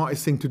the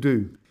smartest thing to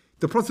do.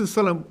 The Prophet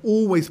ﷺ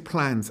always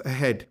plans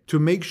ahead to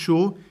make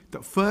sure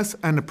that first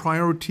and a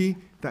priority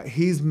that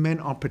his men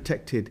are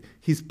protected,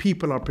 his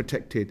people are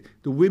protected,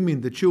 the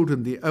women, the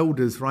children, the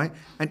elders, right?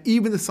 And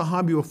even the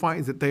Sahabi were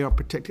fighting that they are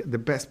protected at the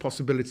best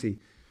possibility.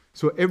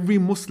 So every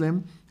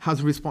Muslim has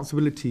a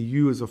responsibility.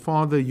 You as a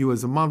father, you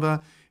as a mother,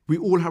 we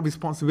all have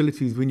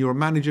responsibilities. When you're a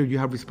manager, you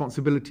have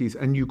responsibilities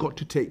and you've got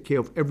to take care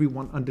of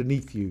everyone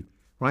underneath you,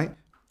 right?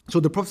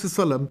 So the Prophet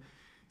ﷺ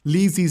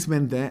leaves these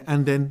men there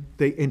and then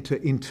they enter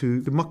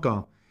into the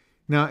Makkah.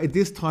 Now at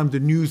this time the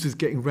news is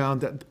getting round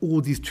that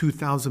all these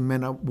 2,000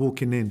 men are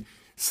walking in.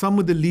 Some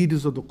of the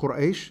leaders of the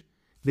Quraysh,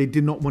 they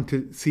did not want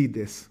to see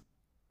this.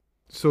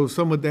 So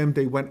some of them,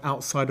 they went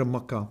outside of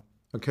Makkah.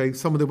 Okay,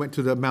 some of them went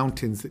to the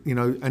mountains,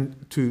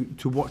 and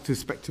to watch the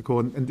spectacle.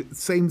 And the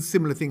same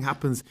similar thing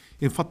happens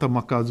in Fatah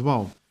Makkah as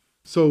well.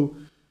 So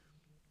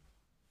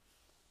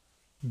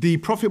the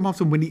Prophet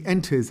Muhammad, when he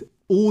enters,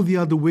 all the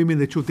other women,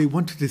 the children, they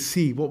wanted to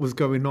see what was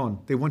going on.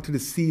 They wanted to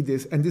see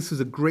this, and this was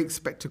a great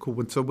spectacle.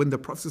 So when the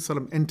Prophet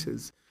ﷺ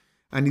enters,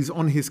 and he's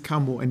on his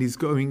camel and he's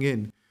going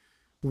in,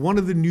 one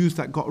of the news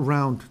that got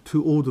around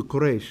to all the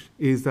Quraysh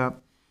is that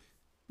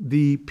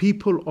the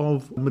people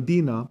of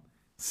Medina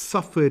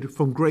suffered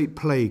from great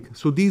plague.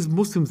 So these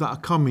Muslims that are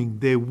coming,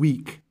 they're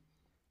weak.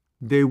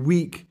 They're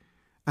weak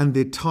and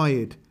they're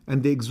tired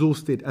and they're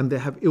exhausted and they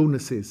have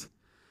illnesses.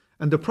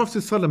 And the Prophet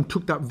ﷺ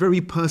took that very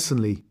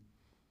personally.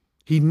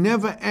 He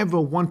never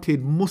ever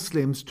wanted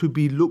Muslims to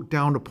be looked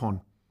down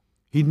upon.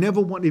 He never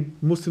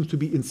wanted Muslims to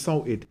be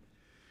insulted.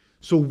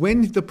 So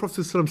when the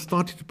Prophet ﷺ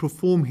started to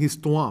perform his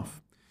tawaf,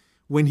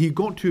 when he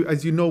got to,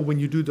 as you know, when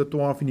you do the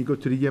tawaf and you go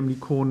to the Yemeni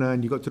corner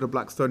and you go to the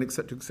Black Stone,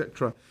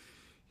 etc.,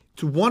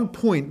 to one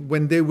point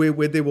when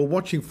where they were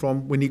watching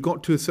from, when he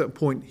got to a certain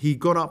point, he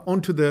got up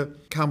onto the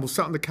camel,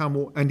 sat on the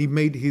camel, and he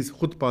made his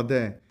khutbah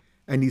there.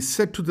 And he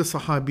said to the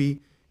Sahabi,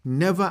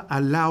 "Never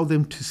allow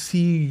them to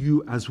see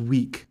you as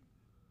weak."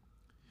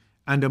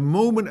 And the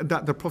moment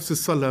that the Prophet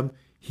ﷺ,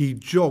 he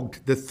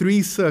jogged the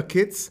 3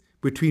 circuits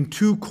between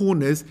 2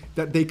 corners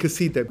that they could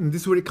see them. And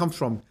this is where it comes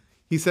from.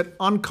 He said,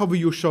 "Uncover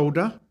your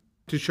shoulder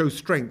to show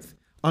strength.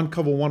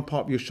 Uncover one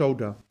part of your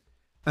shoulder.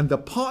 And the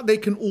part they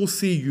can all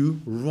see you,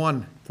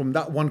 run from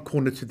that one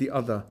corner to the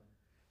other.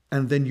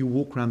 And then you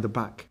walk around the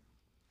back."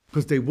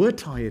 Because they were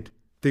tired.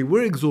 They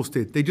were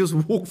exhausted. They just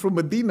walked from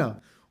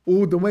Medina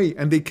all the way.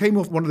 And they came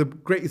off one of the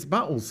greatest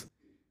battles.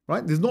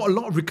 Right? There's not a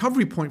lot of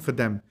recovery point for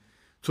them.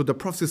 So the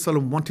Prophet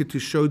ﷺ wanted to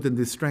show them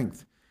this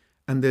strength.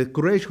 And the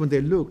Quraysh, when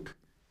they looked,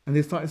 and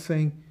they started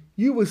saying,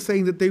 "You were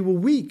saying that they were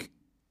weak."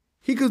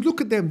 He goes,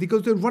 "Look at them." He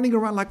goes, "They're running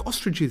around like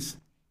ostriches.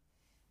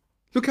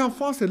 Look how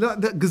fast they're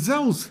like the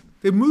gazelles.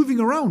 They're moving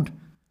around."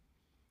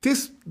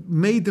 This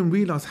made them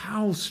realize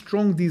how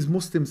strong these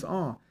Muslims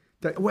are.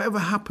 That whatever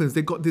happens,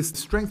 they got this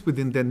strength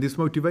within them, this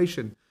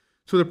motivation.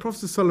 So the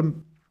Prophet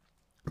ﷺ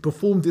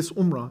performed this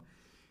Umrah.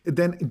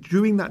 Then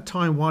during that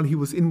time while he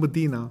was in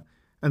Medina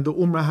and the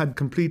Umrah had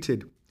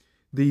completed,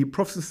 the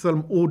Prophet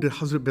ﷺ ordered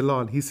Hazrat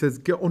Bilal. He says,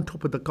 "Get on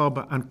top of the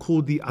Kaaba and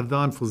call the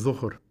adhan for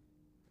Zuhr."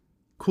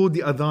 Call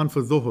the adhan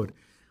for Zuhr.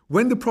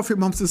 when the Prophet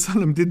Muhammad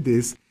ﷺ did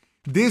this,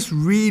 this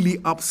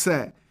really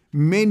upset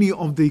many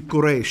of the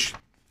Quraysh,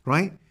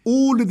 right?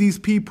 All of these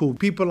people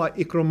like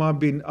Ikramah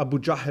bin Abu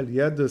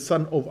Jahl, the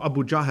son of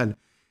Abu Jahl,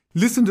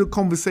 listen to the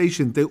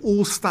conversation. They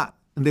all sat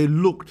and they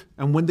looked.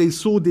 And when they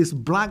saw this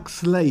black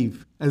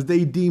slave, as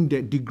they deemed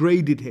it,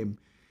 degraded him,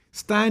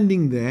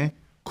 standing there,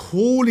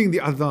 calling the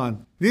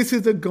adhan. This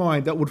is a guy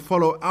that would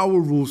follow our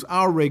rules,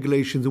 our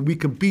regulations, and we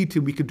can beat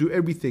him, we can do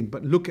everything.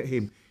 But look at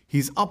him.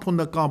 He's up on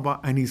the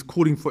Kaaba and he's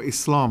calling for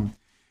Islam.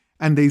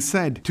 And they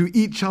said to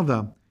each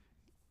other,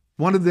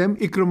 one of them,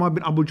 Ikramah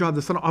bin Abu Jahl,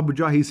 the son of Abu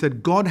Jahl, he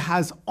said, God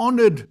has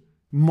honored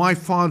my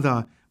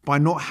father by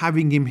not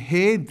having him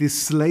hear this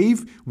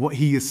slave, what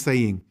he is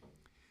saying.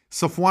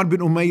 Safwan bin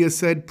Umayyah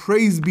said,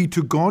 praise be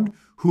to God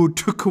who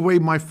took away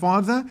my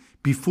father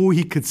before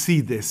he could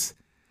see this.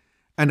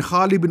 And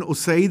Khalid bin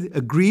Usayd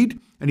agreed,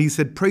 and he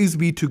said, praise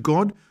be to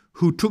God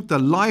who took the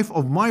life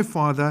of my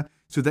father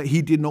so that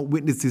he did not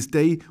witness this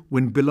day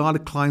when Bilal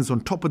climbs on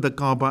top of the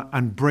Kaaba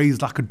and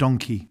brays like a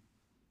donkey.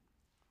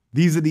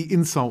 These are the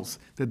insults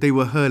that they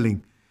were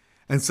hurling.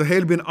 And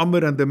Suhail bin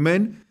Amr and the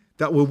men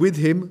that were with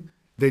him,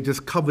 they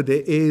just covered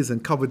their ears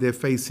and covered their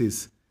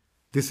faces.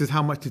 This is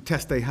how much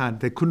detest they had.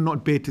 They could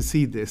not bear to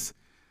see this.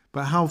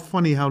 But how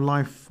funny how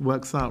life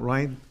works out,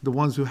 right? The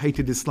ones who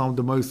hated Islam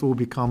the most all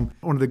become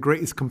one of the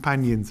greatest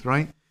companions,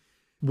 right?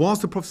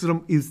 Whilst the Prophet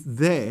ﷺ is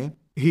there,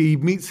 he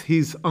meets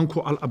his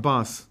uncle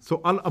Al-Abbas.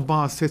 So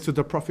Al-Abbas says to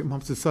the Prophet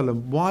Muhammad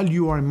ﷺ, while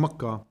you are in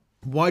Makkah,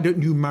 why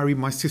don't you marry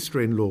my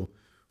sister-in-law,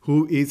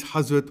 who is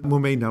Hazrat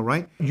Mumaina,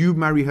 right? You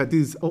marry her.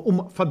 This is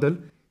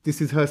Fadl.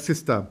 This is her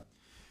sister.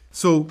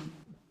 So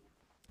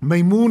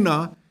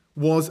Maymuna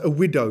was a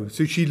widow.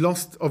 So she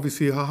lost,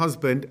 obviously, her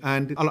husband,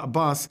 and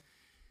Al-Abbas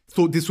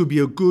thought this would be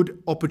a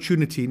good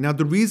opportunity. Now,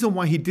 the reason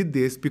why he did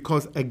this,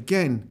 because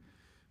again,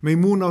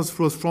 Maymuna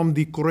was from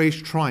the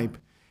Quraysh tribe,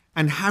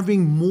 and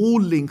having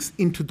more links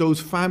into those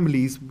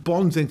families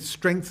bonds and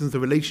strengthens the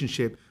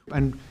relationship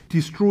and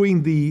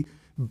destroying the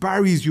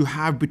barriers you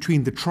have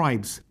between the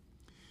tribes.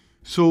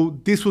 So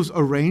this was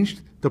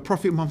arranged. The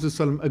Prophet Muhammad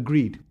ﷺ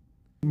agreed.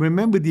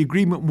 Remember, the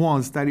agreement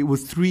was that it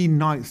was 3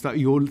 nights, that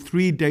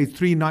 3 days,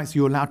 3 nights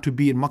you're allowed to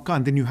be in Makkah,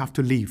 and then you have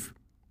to leave.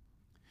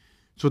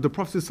 So the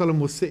Prophet ﷺ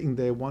was sitting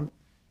there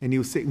and he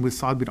was sitting with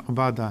Sa'd bin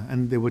Ubadah,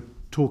 and they were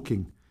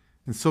talking.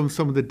 And some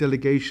of the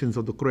delegations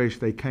of the Quraysh,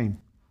 they came.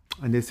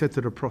 And they said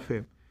to the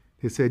Prophet,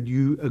 they said,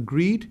 you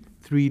agreed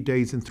 3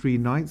 days and 3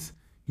 nights,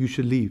 you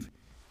should leave.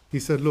 He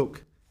said,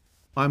 look,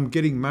 I'm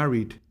getting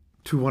married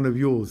to one of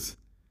yours,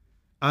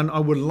 and I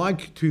would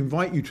like to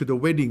invite you to the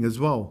wedding as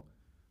well,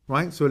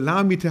 right? So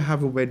allow me to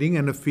have a wedding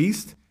and a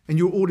feast, and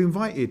you're all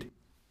invited.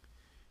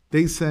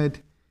 They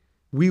said,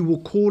 we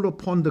will call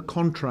upon the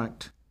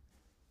contract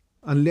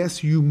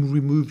unless you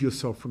remove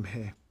yourself from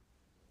here.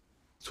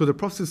 So the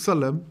Prophet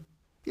ﷺ,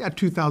 he had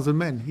 2,000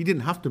 men. He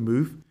didn't have to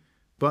move,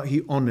 but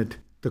he honored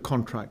the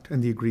contract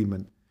and the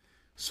agreement.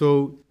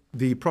 So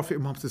the Prophet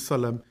Muhammad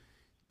ﷺ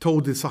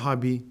told the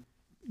Sahabi,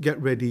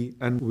 get ready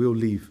and we'll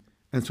leave.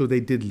 And so they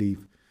did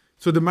leave.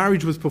 So the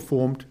marriage was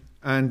performed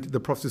and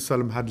the Prophet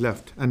ﷺ had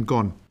left and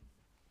gone.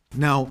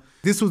 Now,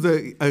 this was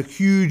a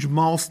huge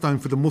milestone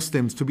for the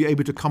Muslims to be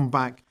able to come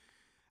back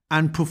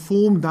and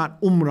perform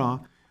that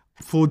Umrah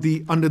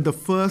under the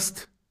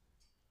first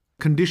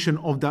condition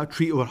of that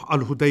Treaty of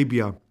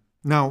Al-Hudaybiyah.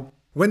 Now,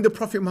 when the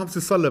Prophet Muhammad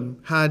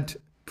ﷺ had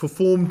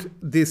performed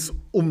this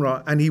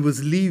Umrah and he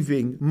was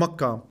leaving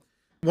Makkah,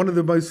 one of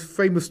the most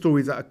famous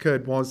stories that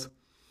occurred was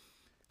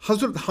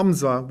Hazrat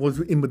Hamza was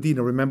in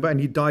Medina, remember, and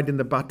he died in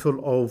the Battle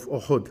of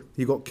Uhud.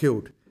 He got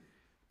killed.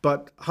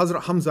 But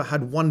Hazrat Hamza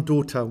had one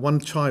daughter, one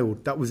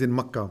child that was in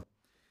Makkah.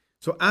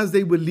 So as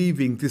they were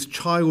leaving, this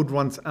child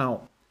runs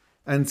out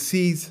and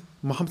sees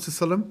Muhammad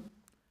ﷺ,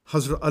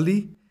 Hazrat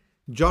Ali,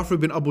 Jafar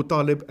bin Abu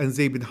Talib and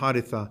Zayd bin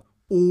Haritha,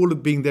 all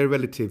being their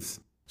relatives.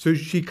 So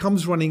she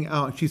comes running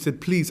out. She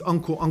said, please,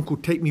 uncle,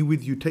 take me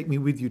with you, take me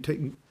with you, take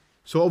me.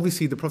 So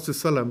obviously the Prophet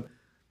ﷺ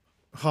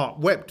heart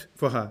wept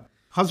for her.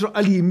 Hazrat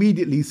Ali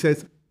immediately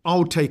says,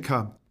 I'll take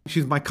her.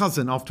 She's my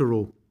cousin after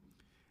all.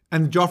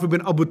 And Jafar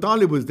bin Abu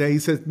Talib was there. He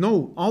says,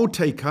 no, I'll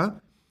take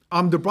her.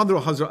 I'm the brother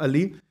of Hazrat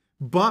Ali.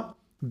 But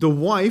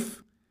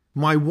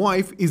my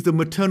wife is the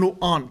maternal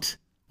aunt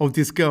of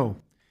this girl.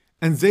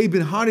 And Zayd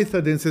bin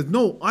Haritha then says,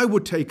 no, I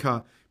would take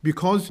her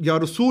because, Ya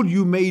Rasul,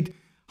 you made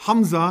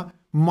Hamza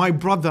my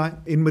brother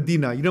in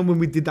Medina. You know, when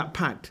we did that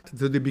pact,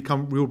 so they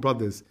become real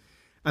brothers.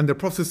 And the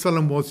Prophet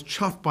ﷺ was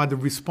chuffed by the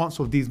response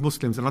of these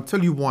Muslims. And I'll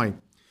tell you why.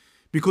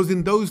 Because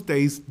in those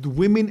days, the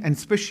women and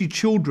especially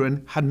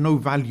children had no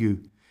value.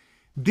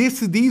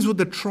 These were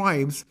the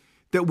tribes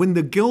that when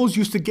the girls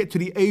used to get to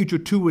the age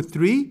of 2 or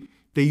 3,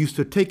 they used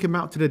to take them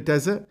out to the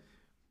desert,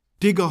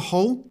 dig a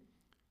hole,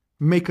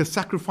 make a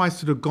sacrifice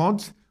to the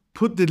gods,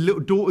 put the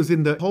little daughters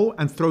in the hole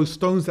and throw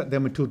stones at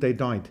them until they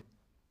died,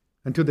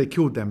 until they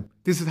killed them.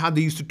 This is how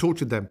they used to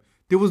torture them.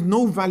 There was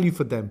no value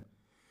for them.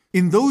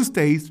 In those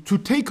days, to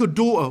take a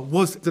daughter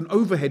was an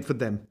overhead for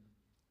them.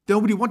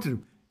 Nobody wanted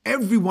them.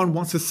 Everyone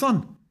wants a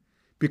son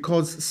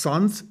because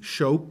sons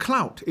show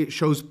clout. It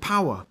shows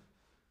power,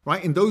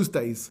 right? In those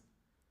days.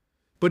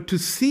 But to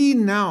see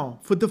now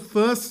for the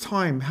first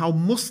time how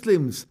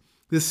Muslims,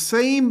 the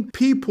same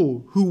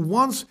people who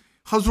once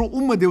Hazrat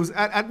Umar, there was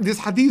this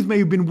hadith may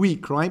have been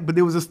weak, right? But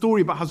there was a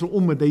story about Hazrat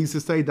Umar. They used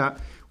to say that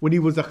when he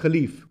was a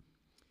Khalif,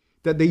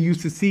 that they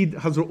used to see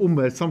Hazrat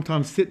Umar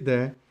sometimes sit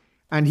there,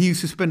 and he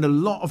used to spend a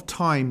lot of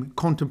time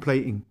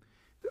contemplating.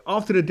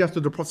 After the death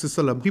of the Prophet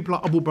ﷺ, people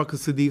like Abu Bakr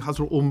Siddiq,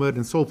 Hazrat Umar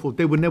and so forth,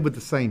 they were never the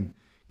same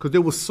because they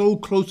were so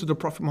close to the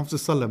Prophet Muhammad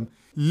ﷺ.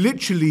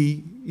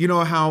 Literally, you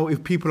know how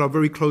if people are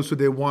very close to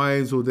their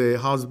wives or their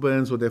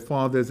husbands or their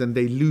fathers and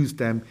they lose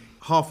them,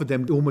 half of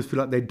them almost feel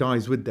like they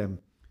dies with them.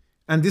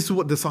 And this is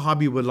what the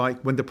Sahabi were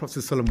like when the Prophet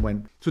ﷺ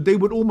went. So they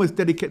would almost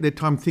dedicate their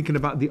time thinking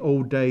about the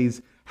old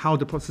days, how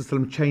the Prophet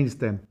ﷺ changed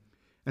them.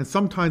 And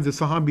sometimes the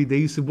Sahabi, they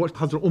used to watch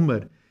Hazrat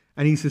Umar,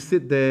 and he used to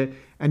sit there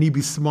and he'd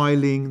be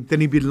smiling, then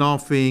he'd be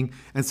laughing,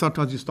 and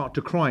sometimes you start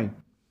to cry.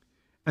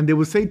 And they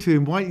would say to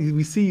him, why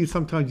we see you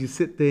sometimes you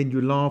sit there and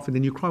you laugh and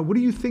then you cry. What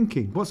are you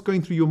thinking? What's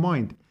going through your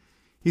mind?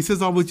 He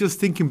says, I was just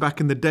thinking back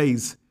in the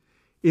days,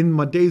 in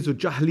my days of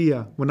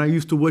Jahiliyyah, when I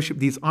used to worship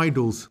these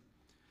idols.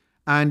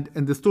 And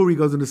the story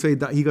goes on to say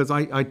that he goes,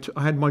 I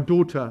had my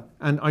daughter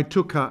and I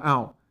took her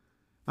out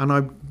and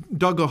I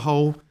dug a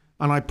hole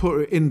and I put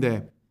her in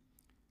there.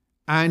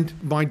 And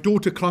my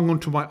daughter clung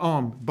onto my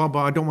arm. Baba,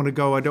 I don't want to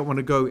go, I don't want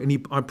to go.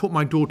 And I put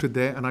my daughter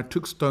there and I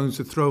took stones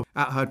to throw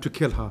at her to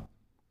kill her.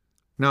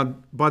 Now,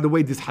 by the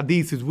way, this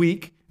hadith is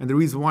weak. And the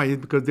reason why is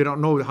because they don't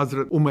know that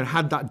Hazrat Umar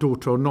had that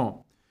daughter or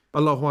not.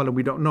 Allahu Alam,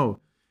 we don't know.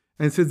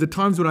 And it says the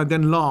times when I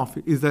then laugh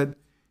is that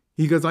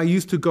he goes, I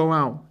used to go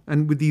out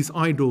and with these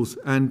idols,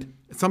 and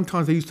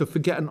sometimes I used to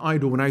forget an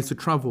idol when I used to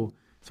travel.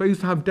 So I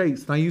used to have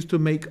dates, and I used to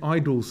make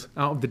idols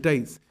out of the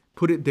dates,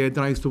 put it there,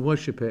 then I used to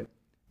worship it.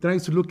 Then I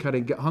used to look at it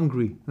and get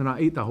hungry, and I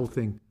ate the whole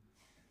thing.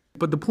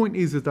 But the point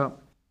is that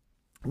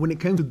when it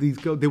came to these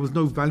girls, there was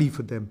no value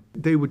for them.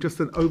 They were just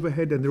an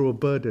overhead and they were a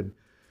burden.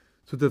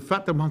 So the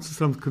fact that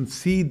Muhammad could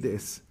see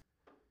this,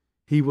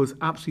 he was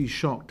absolutely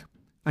shocked.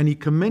 And he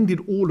commended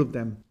all of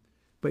them.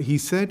 But he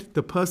said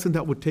the person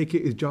that would take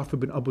it is Ja'far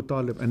bin Abu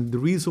Talib. And the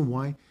reason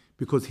why,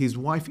 because his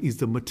wife is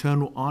the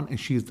maternal aunt and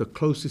she is the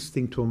closest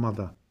thing to a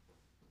mother.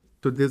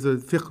 So there's a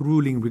fiqh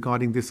ruling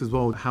regarding this as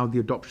well, how the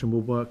adoption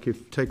will work if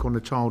you take on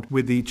a child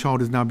where the child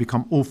has now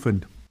become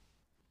orphaned.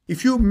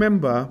 If you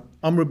remember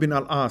Amr bin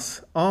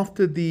al-As,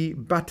 after the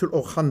Battle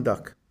of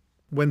Khandaq,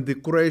 when the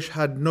Quraysh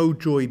had no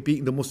joy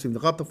beating the Muslims, the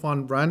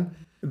Ghatafan ran,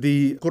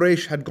 the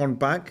Quraysh had gone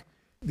back,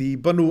 the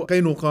Banu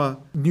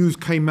Qaynuqa news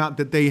came out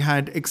that they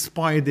had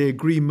expired their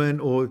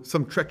agreement or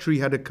some treachery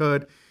had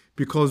occurred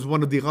because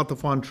one of the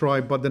Ghatafan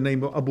tribe by the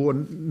name of Abu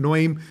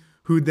Nuaym,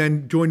 who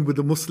then joined with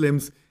the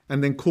Muslims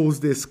and then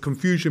caused this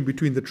confusion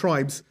between the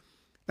tribes.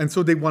 And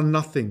so they won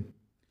nothing.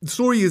 The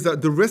story is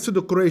that the rest of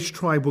the Quraysh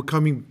tribe were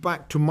coming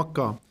back to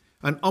Makkah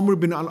and Amr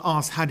bin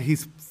al-As had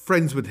his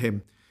friends with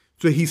him.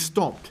 So he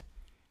stopped.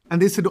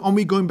 And they said, are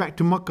we going back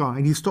to Makkah?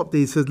 And he stopped there.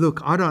 He said,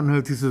 look, I don't know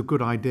if this is a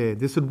good idea.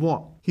 They said,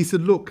 what? He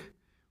said, look,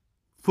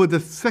 for the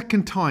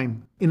second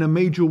time in a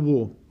major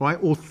war, right,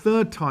 or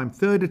third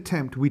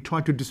attempt, we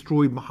try to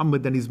destroy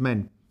Muhammad and his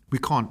men. We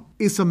can't.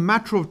 It's a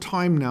matter of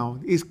time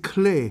now. It's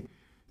clear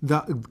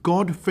that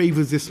God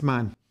favors this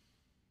man.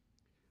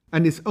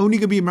 And it's only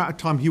going to be a matter of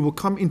time. He will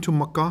come into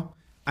Makkah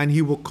and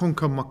he will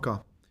conquer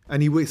Makkah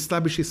and he will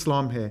establish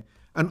Islam here.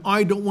 And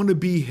I don't want to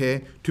be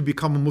here to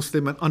become a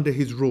Muslim and under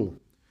his rule.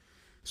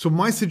 So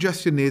my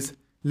suggestion is,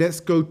 let's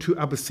go to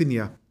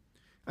Abyssinia.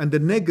 And the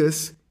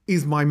Negus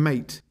is my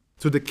mate.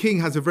 So the king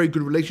has a very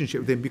good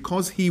relationship with him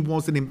because he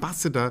was an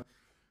ambassador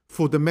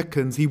for the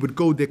Meccans. He would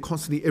go there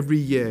constantly every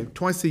year.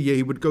 Twice a year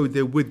he would go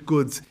there with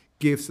goods,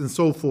 gifts and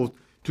so forth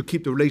to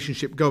keep the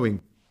relationship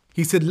going.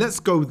 He said, let's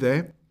go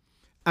there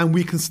and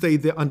we can stay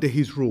there under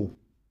his rule.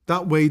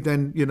 That way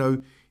then,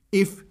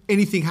 if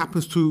anything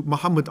happens to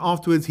Muhammad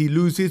afterwards, he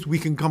loses, we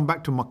can come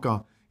back to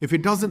Makkah. If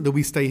it doesn't, then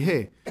we stay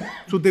here.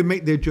 So they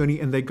make their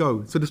journey and they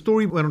go. So the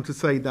story went on to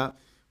say that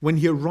when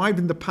he arrived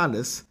in the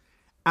palace,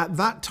 at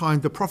that time,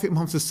 the Prophet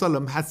Muhammad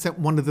ﷺ had sent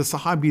one of the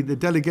Sahabi, the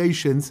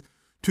delegations,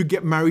 to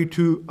get married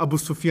to Abu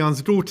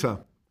Sufyan's daughter,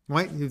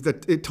 right?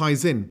 It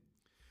ties in.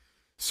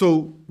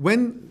 So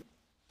when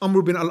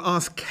Amr bin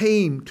al-As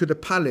came to the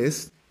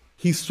palace,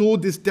 he saw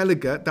this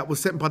delegate that was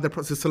sent by the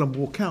Prophet ﷺ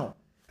walk out.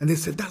 And they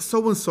said, that's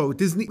so-and-so.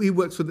 He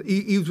works with,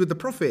 he was with the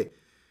Prophet.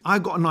 I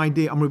got an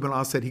idea, Amr bin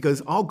al-As said. He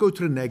goes, I'll go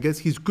to the Negus.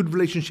 He's good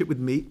relationship with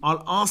me.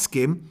 I'll ask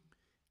him,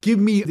 give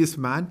me this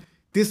man.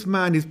 This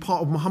man is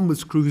part of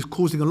Muhammad's crew who's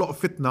causing a lot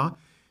of fitna.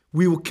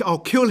 I'll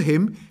kill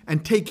him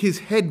and take his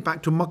head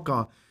back to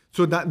Makkah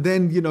so that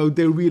then,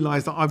 they'll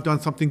realize that I've done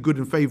something good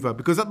in favor.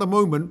 Because at the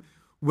moment,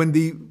 when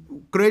the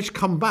Quraysh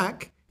come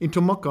back into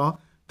Makkah,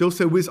 they'll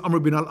say, where's Amr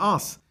bin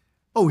al-As?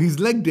 Oh, he's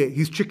legged it.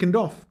 He's chickened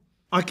off.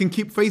 I can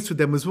keep face with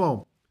them as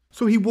well.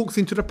 So he walks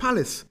into the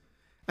palace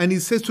and he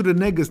says to the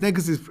Negus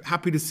is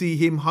happy to see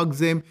him,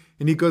 hugs him.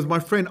 And he goes, my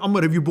friend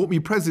Amr, have you bought me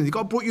presents? He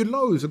goes, I brought you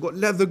loads. I've got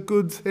leather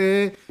goods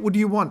here. What do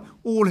you want?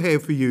 All here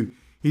for you.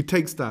 He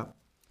takes that.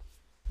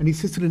 And he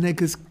says to the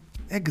Negus,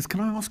 can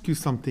I ask you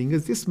something?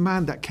 Is this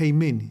man that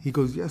came in? He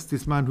goes, yes,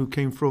 this man who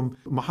came from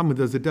Muhammad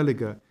as a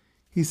delegate.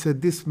 He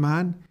said, this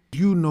man,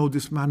 you know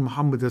this man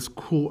Muhammad has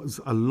caused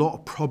a lot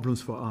of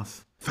problems for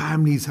us.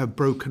 Families have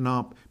broken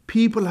up.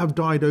 People have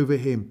died over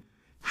him.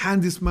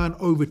 Hand this man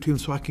over to him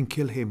so I can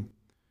kill him.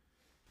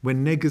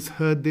 When Negus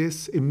heard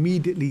this,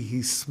 immediately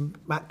he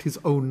smacked his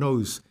own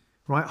nose,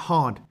 right,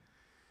 hard.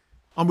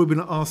 Amr ibn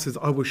al-As says,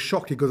 I was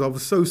shocked. He goes, I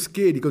was so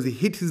scared. He goes, he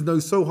hit his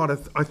nose so hard,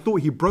 I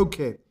thought he broke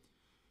it.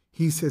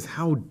 He says,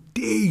 how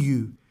dare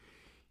you?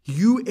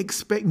 You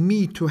expect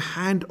me to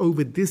hand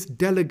over this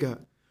delegate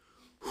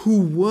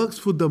who works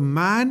for the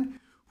man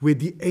where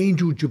the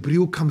angel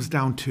Jibreel comes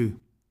down to?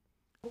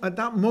 At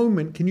that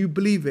moment, can you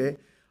believe it?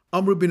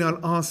 Amr ibn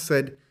al-As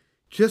said,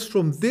 just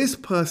from this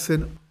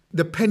person,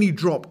 the penny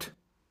dropped.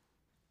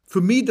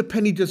 For me, the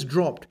penny just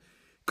dropped.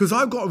 Because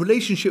I've got a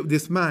relationship with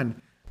this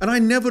man. And I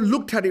never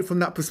looked at it from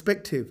that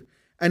perspective.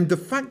 And the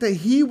fact that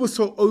he was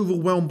so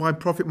overwhelmed by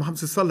Prophet Muhammad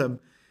sallallahu alaihi wasallam,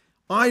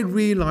 I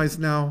realize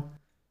now,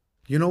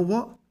 you know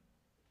what?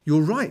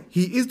 You're right.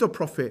 He is the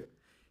Prophet.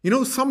 You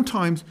know,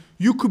 sometimes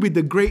you could be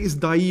the greatest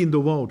da'i in the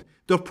world.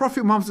 The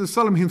Prophet Muhammad sallallahu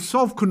alaihi wasallam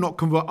himself could not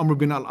convert Amr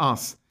ibn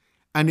al-As.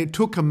 And it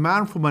took a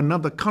man from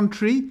another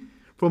country,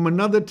 from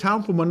another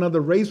town, from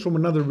another race, from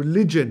another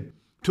religion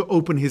to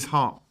open his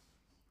heart.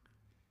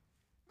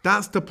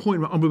 That's the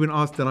point where Amr ibn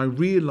al-As, that I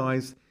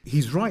realized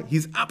he's right.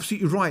 He's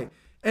absolutely right.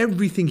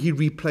 Everything he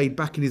replayed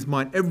back in his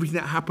mind, everything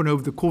that happened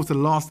over the course of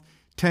the last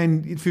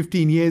 10,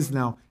 15 years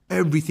now,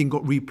 everything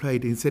got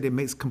replayed, and he said it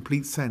makes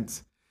complete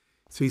sense.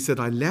 So he said,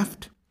 I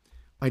left,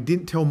 I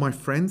didn't tell my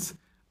friends,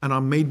 and I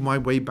made my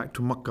way back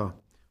to Makkah.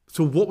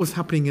 So what was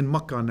happening in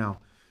Makkah now?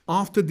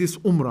 After this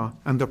Umrah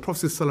and the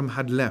Prophet ﷺ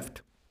had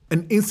left,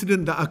 an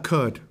incident that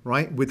occurred,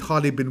 right, with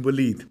Khalid bin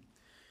Walid.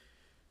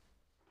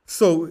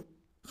 So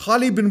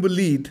Khalid bin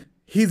Walid,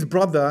 his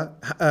brother,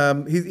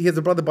 he has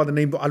a brother by the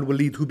name of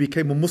al-Walid who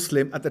became a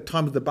Muslim at the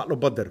time of the Battle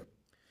of Badr.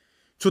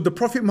 So the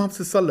Prophet Muhammad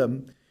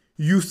ﷺ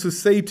used to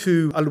say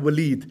to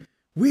al-Walid,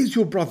 where's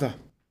your brother?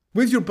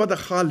 Where's your brother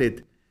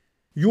Khalid?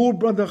 Your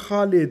brother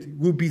Khalid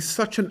will be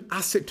such an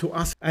asset to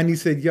us. And he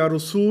said, Ya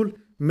Rasul,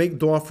 make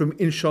dua for him,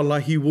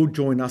 inshallah, he will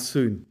join us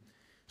soon.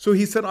 So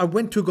he said, I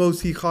went to go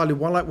see Khalid.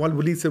 While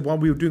Walid said, while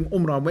we were doing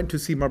Umrah, I went to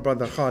see my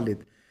brother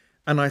Khalid.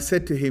 And I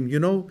said to him, you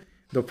know,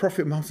 the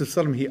Prophet Muhammad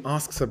ﷺ, he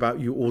asks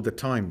about you all the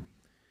time.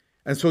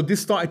 And so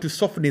this started to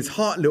soften his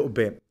heart a little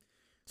bit.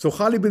 So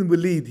Khalid bin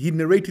Walid, he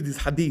narrated this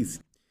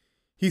hadith.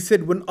 He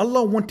said, when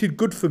Allah wanted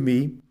good for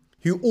me,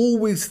 He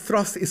always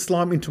thrust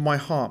Islam into my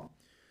heart.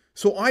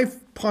 So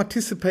I've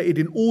participated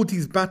in all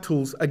these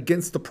battles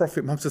against the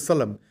Prophet Muhammad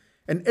ﷺ.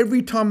 And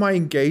every time I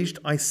engaged,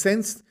 I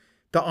sensed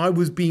that I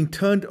was being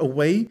turned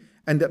away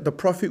and that the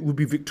Prophet would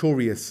be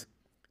victorious.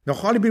 Now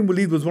Khalid bin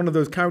Walid was one of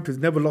those characters,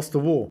 never lost a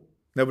war,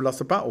 never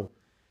lost a battle.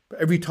 But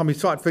every time he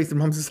started facing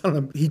Muhammad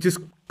ﷺ, he just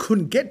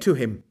couldn't get to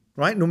him,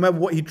 right? No matter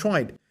what he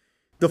tried.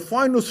 The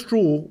final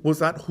straw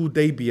was at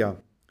Hudaybiyah,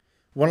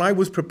 when I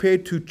was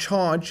prepared to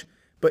charge,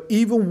 but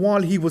even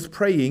while he was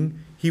praying,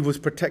 he was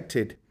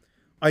protected.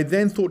 I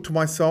then thought to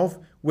myself,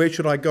 where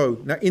should I go?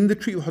 Now in the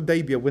Treaty of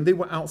Hudaybiyah, when they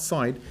were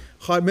outside,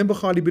 remember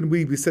Khalid bin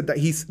Walid said that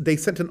they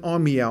sent an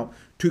army out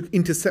to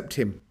intercept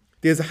him.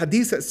 There's a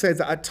hadith that says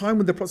that at the time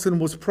when the Prophet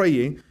was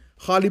praying,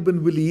 Khalid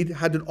bin Walid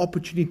had an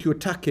opportunity to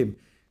attack him.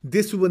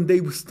 This was when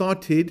they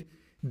started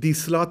the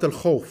Salat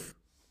al-Khawf.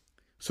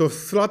 So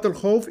Salat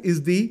al-Khawf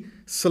is the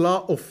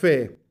Salah of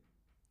fear.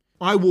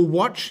 I will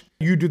watch,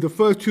 you do the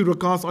first 2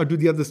 rakats, I do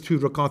the other 2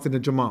 rakats in a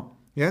Jama'ah.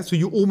 Yeah, so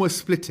you almost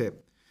split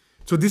it.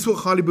 So this is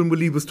what Khalid bin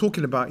Walid was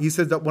talking about. He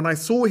says that when I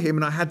saw him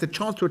and I had the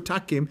chance to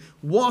attack him,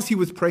 whilst he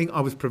was praying,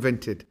 I was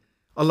prevented.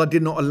 Allah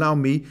did not allow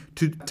me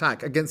to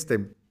attack against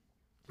him.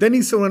 Then he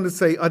went on to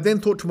say, I then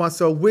thought to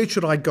myself, where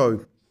should I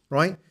go?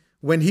 Right?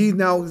 When he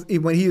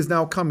is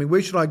now coming,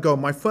 where should I go?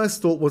 My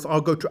first thought was,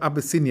 I'll go to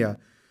Abyssinia.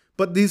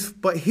 But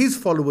his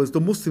followers,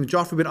 the Muslims,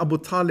 Ja'far bin Abu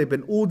Talib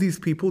and all these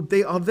people,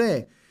 they are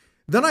there.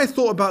 Then I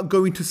thought about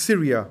going to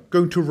Syria,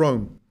 going to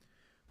Rome.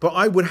 But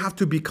I would have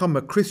to become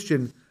a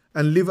Christian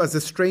and live as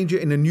a stranger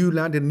in a new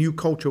land and new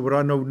culture where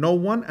I know no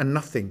one and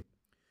nothing.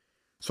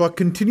 So I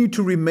continued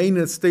to remain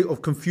in a state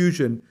of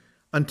confusion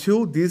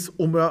until this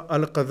Umrah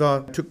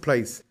al-Kazah took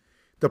place.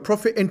 The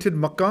Prophet entered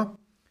Makkah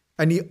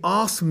and he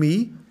asked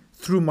me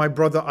through my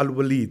brother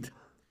al-Walid,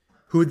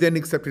 who then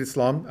accepted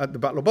Islam at the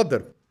Battle of Badr.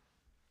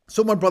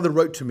 So my brother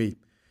wrote to me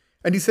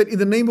and he said, in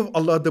the name of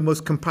Allah, the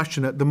most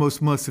compassionate, the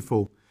most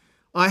merciful,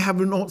 I have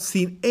not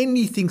seen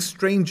anything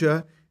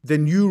stranger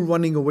than you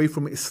running away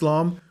from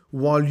Islam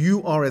while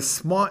you are as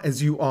smart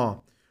as you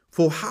are.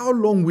 For how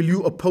long will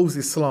you oppose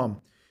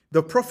Islam?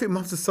 The Prophet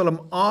Muhammad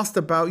ﷺ asked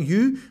about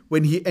you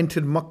when he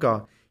entered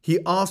Makkah. He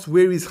asked,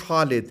 where is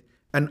Khalid?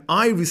 And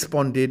I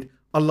responded,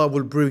 Allah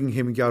will bring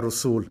him, Ya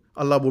Rasul.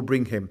 Allah will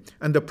bring him.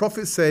 And the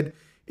Prophet said,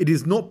 it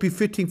is not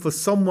befitting for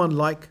someone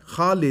like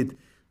Khalid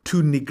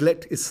to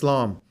neglect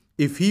Islam.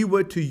 If he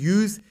were to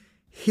use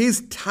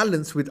his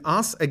talents with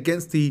us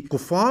against the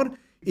kuffar,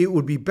 it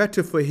would be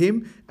better for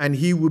him and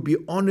he would be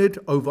honored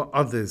over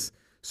others.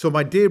 So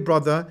my dear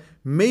brother,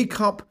 make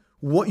up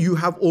what you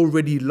have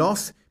already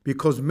lost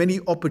because many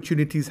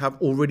opportunities have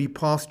already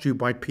passed you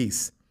by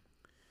peace.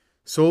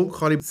 So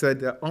Khalid said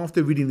that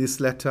after reading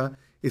this letter,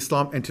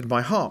 Islam entered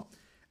my heart.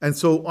 And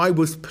so I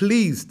was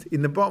pleased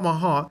in the bottom of my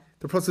heart.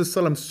 The Prophet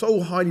ﷺ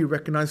so highly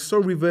recognized, so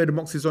revered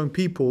amongst his own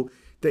people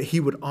that he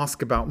would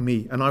ask about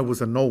me, and I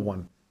was a no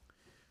one.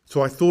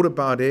 So I thought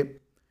about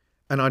it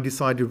and I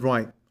decided,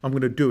 right, I'm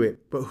going to do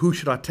it. But who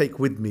should I take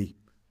with me?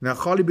 Now,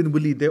 Khalid bin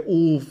Walid, they're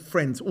all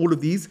friends. All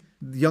of these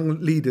young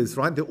leaders,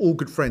 right? They're all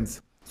good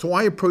friends. So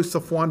I approached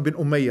Safwan bin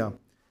Umayyah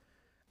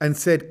and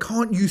said,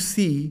 can't you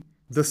see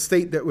the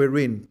state that we're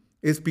in?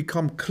 It's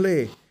become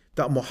clear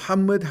that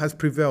Muhammad has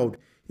prevailed.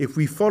 If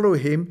we follow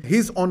him,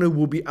 his honor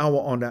will be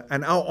our honor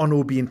and our honor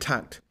will be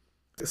intact.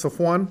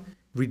 Safwan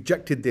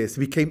rejected this,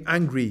 became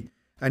angry,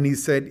 and he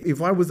said,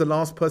 if I was the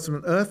last person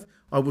on earth,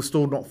 I will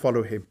still not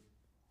follow him.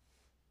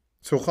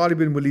 So Khalid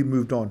bin Walid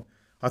moved on.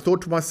 I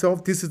thought to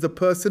myself, this is the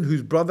person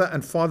whose brother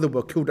and father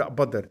were killed at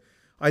Badr.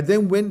 I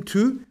then went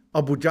to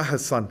Abu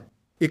Jahl's son,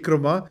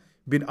 Ikrimah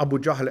bin Abu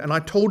Jahl, and I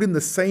told him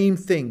the same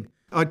thing.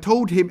 I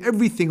told him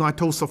everything I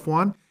told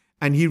Safwan,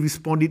 and he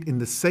responded in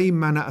the same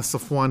manner as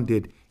Safwan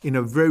did, in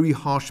a very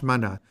harsh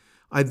manner.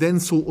 I then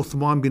saw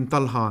Uthman bin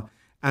Talha,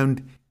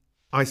 and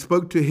I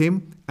spoke to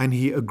him, and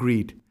he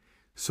agreed.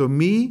 So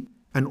me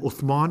and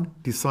Uthman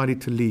decided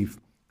to leave.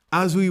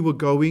 As we were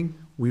going,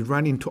 we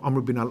ran into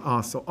Amr bin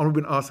al-As. So Amr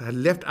bin al-As had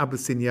left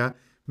Abyssinia,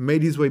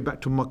 made his way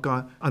back to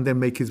Makkah, and then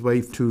make his way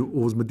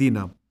towards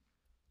Medina.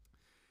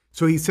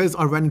 So he says,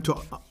 I ran into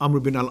Amr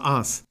bin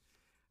al-As,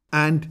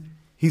 and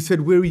he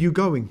said, where are you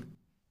going?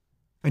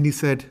 And he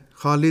said,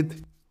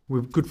 Khalid,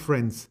 we're good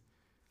friends.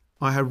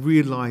 I have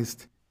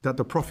realized that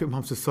the Prophet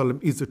Muhammad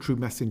ﷺ is a true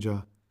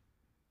messenger.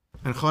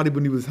 And Khalid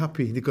bin Walid was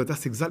happy. He goes,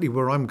 that's exactly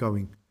where I'm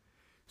going.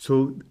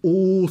 So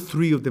all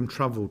three of them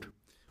traveled.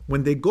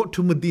 When they got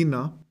to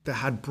Medina, they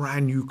had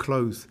brand new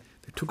clothes.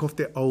 They took off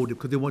their old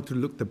because they wanted to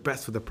look the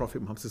best for the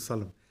Prophet Muhammad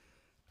ﷺ.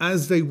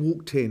 As they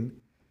walked in,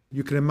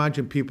 you can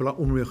imagine people like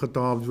Umar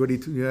Khattab ready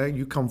to,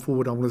 you come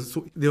forward.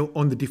 They're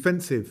on the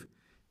defensive.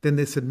 Then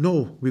they said,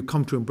 no, we've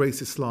come to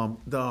embrace Islam.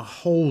 The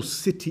whole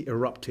city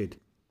erupted.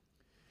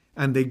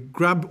 And they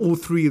grabbed all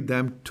three of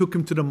them, took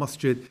him to the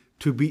masjid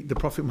to beat the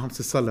Prophet Muhammad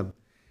ﷺ.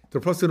 The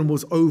Prophet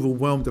was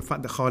overwhelmed the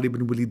fact that Khalid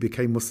bin Walid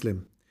became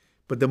Muslim.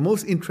 But the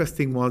most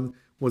interesting one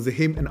was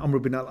him and Amr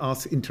bin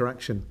al-As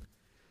interaction.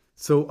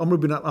 So Amr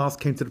bin al-As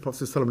came to the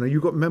Prophet ﷺ. Now you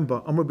got to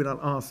remember, Amr bin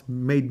al-As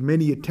made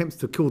many attempts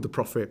to kill the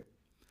Prophet.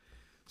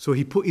 So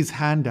he put his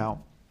hand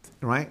out,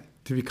 right,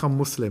 to become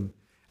Muslim.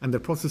 And the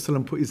Prophet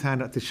ﷺ put his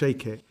hand out to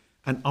shake it.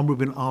 And Amr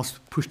bin al-As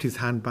pushed his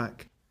hand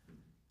back.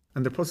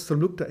 And the Prophet ﷺ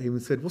looked at him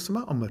and said, what's the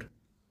matter, Amr?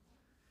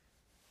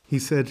 He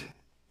said,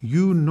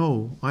 you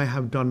know I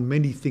have done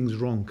many things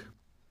wrong.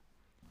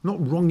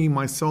 Not wronging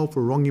myself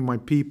or wronging my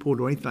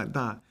people or anything like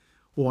that.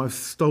 Or I've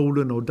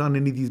stolen or done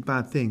any of these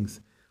bad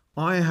things.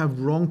 I have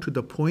wronged to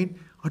the point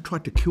I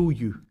tried to kill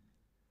you.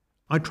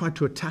 I tried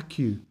to attack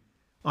you.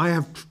 I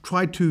have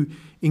tried to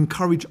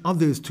encourage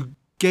others to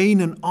gain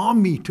an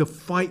army to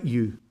fight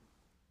you.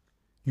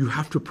 You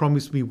have to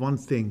promise me one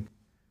thing.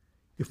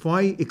 If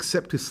I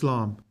accept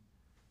Islam,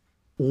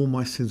 all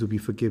my sins will be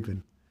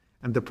forgiven.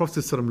 And the Prophet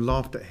ﷺ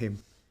laughed at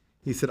him.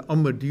 He said,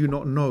 Amr, do you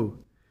not know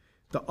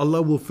that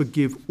Allah will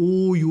forgive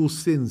all your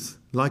sins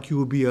like you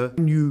will be a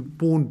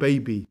newborn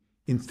baby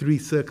in three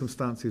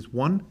circumstances?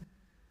 One,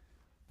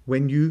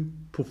 when you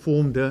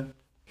perform the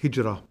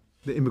hijrah,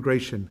 the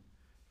immigration.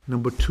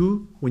 Number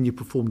two, when you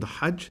perform the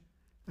hajj.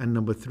 And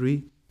number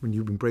three, when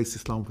you embrace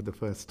Islam for the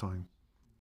first time.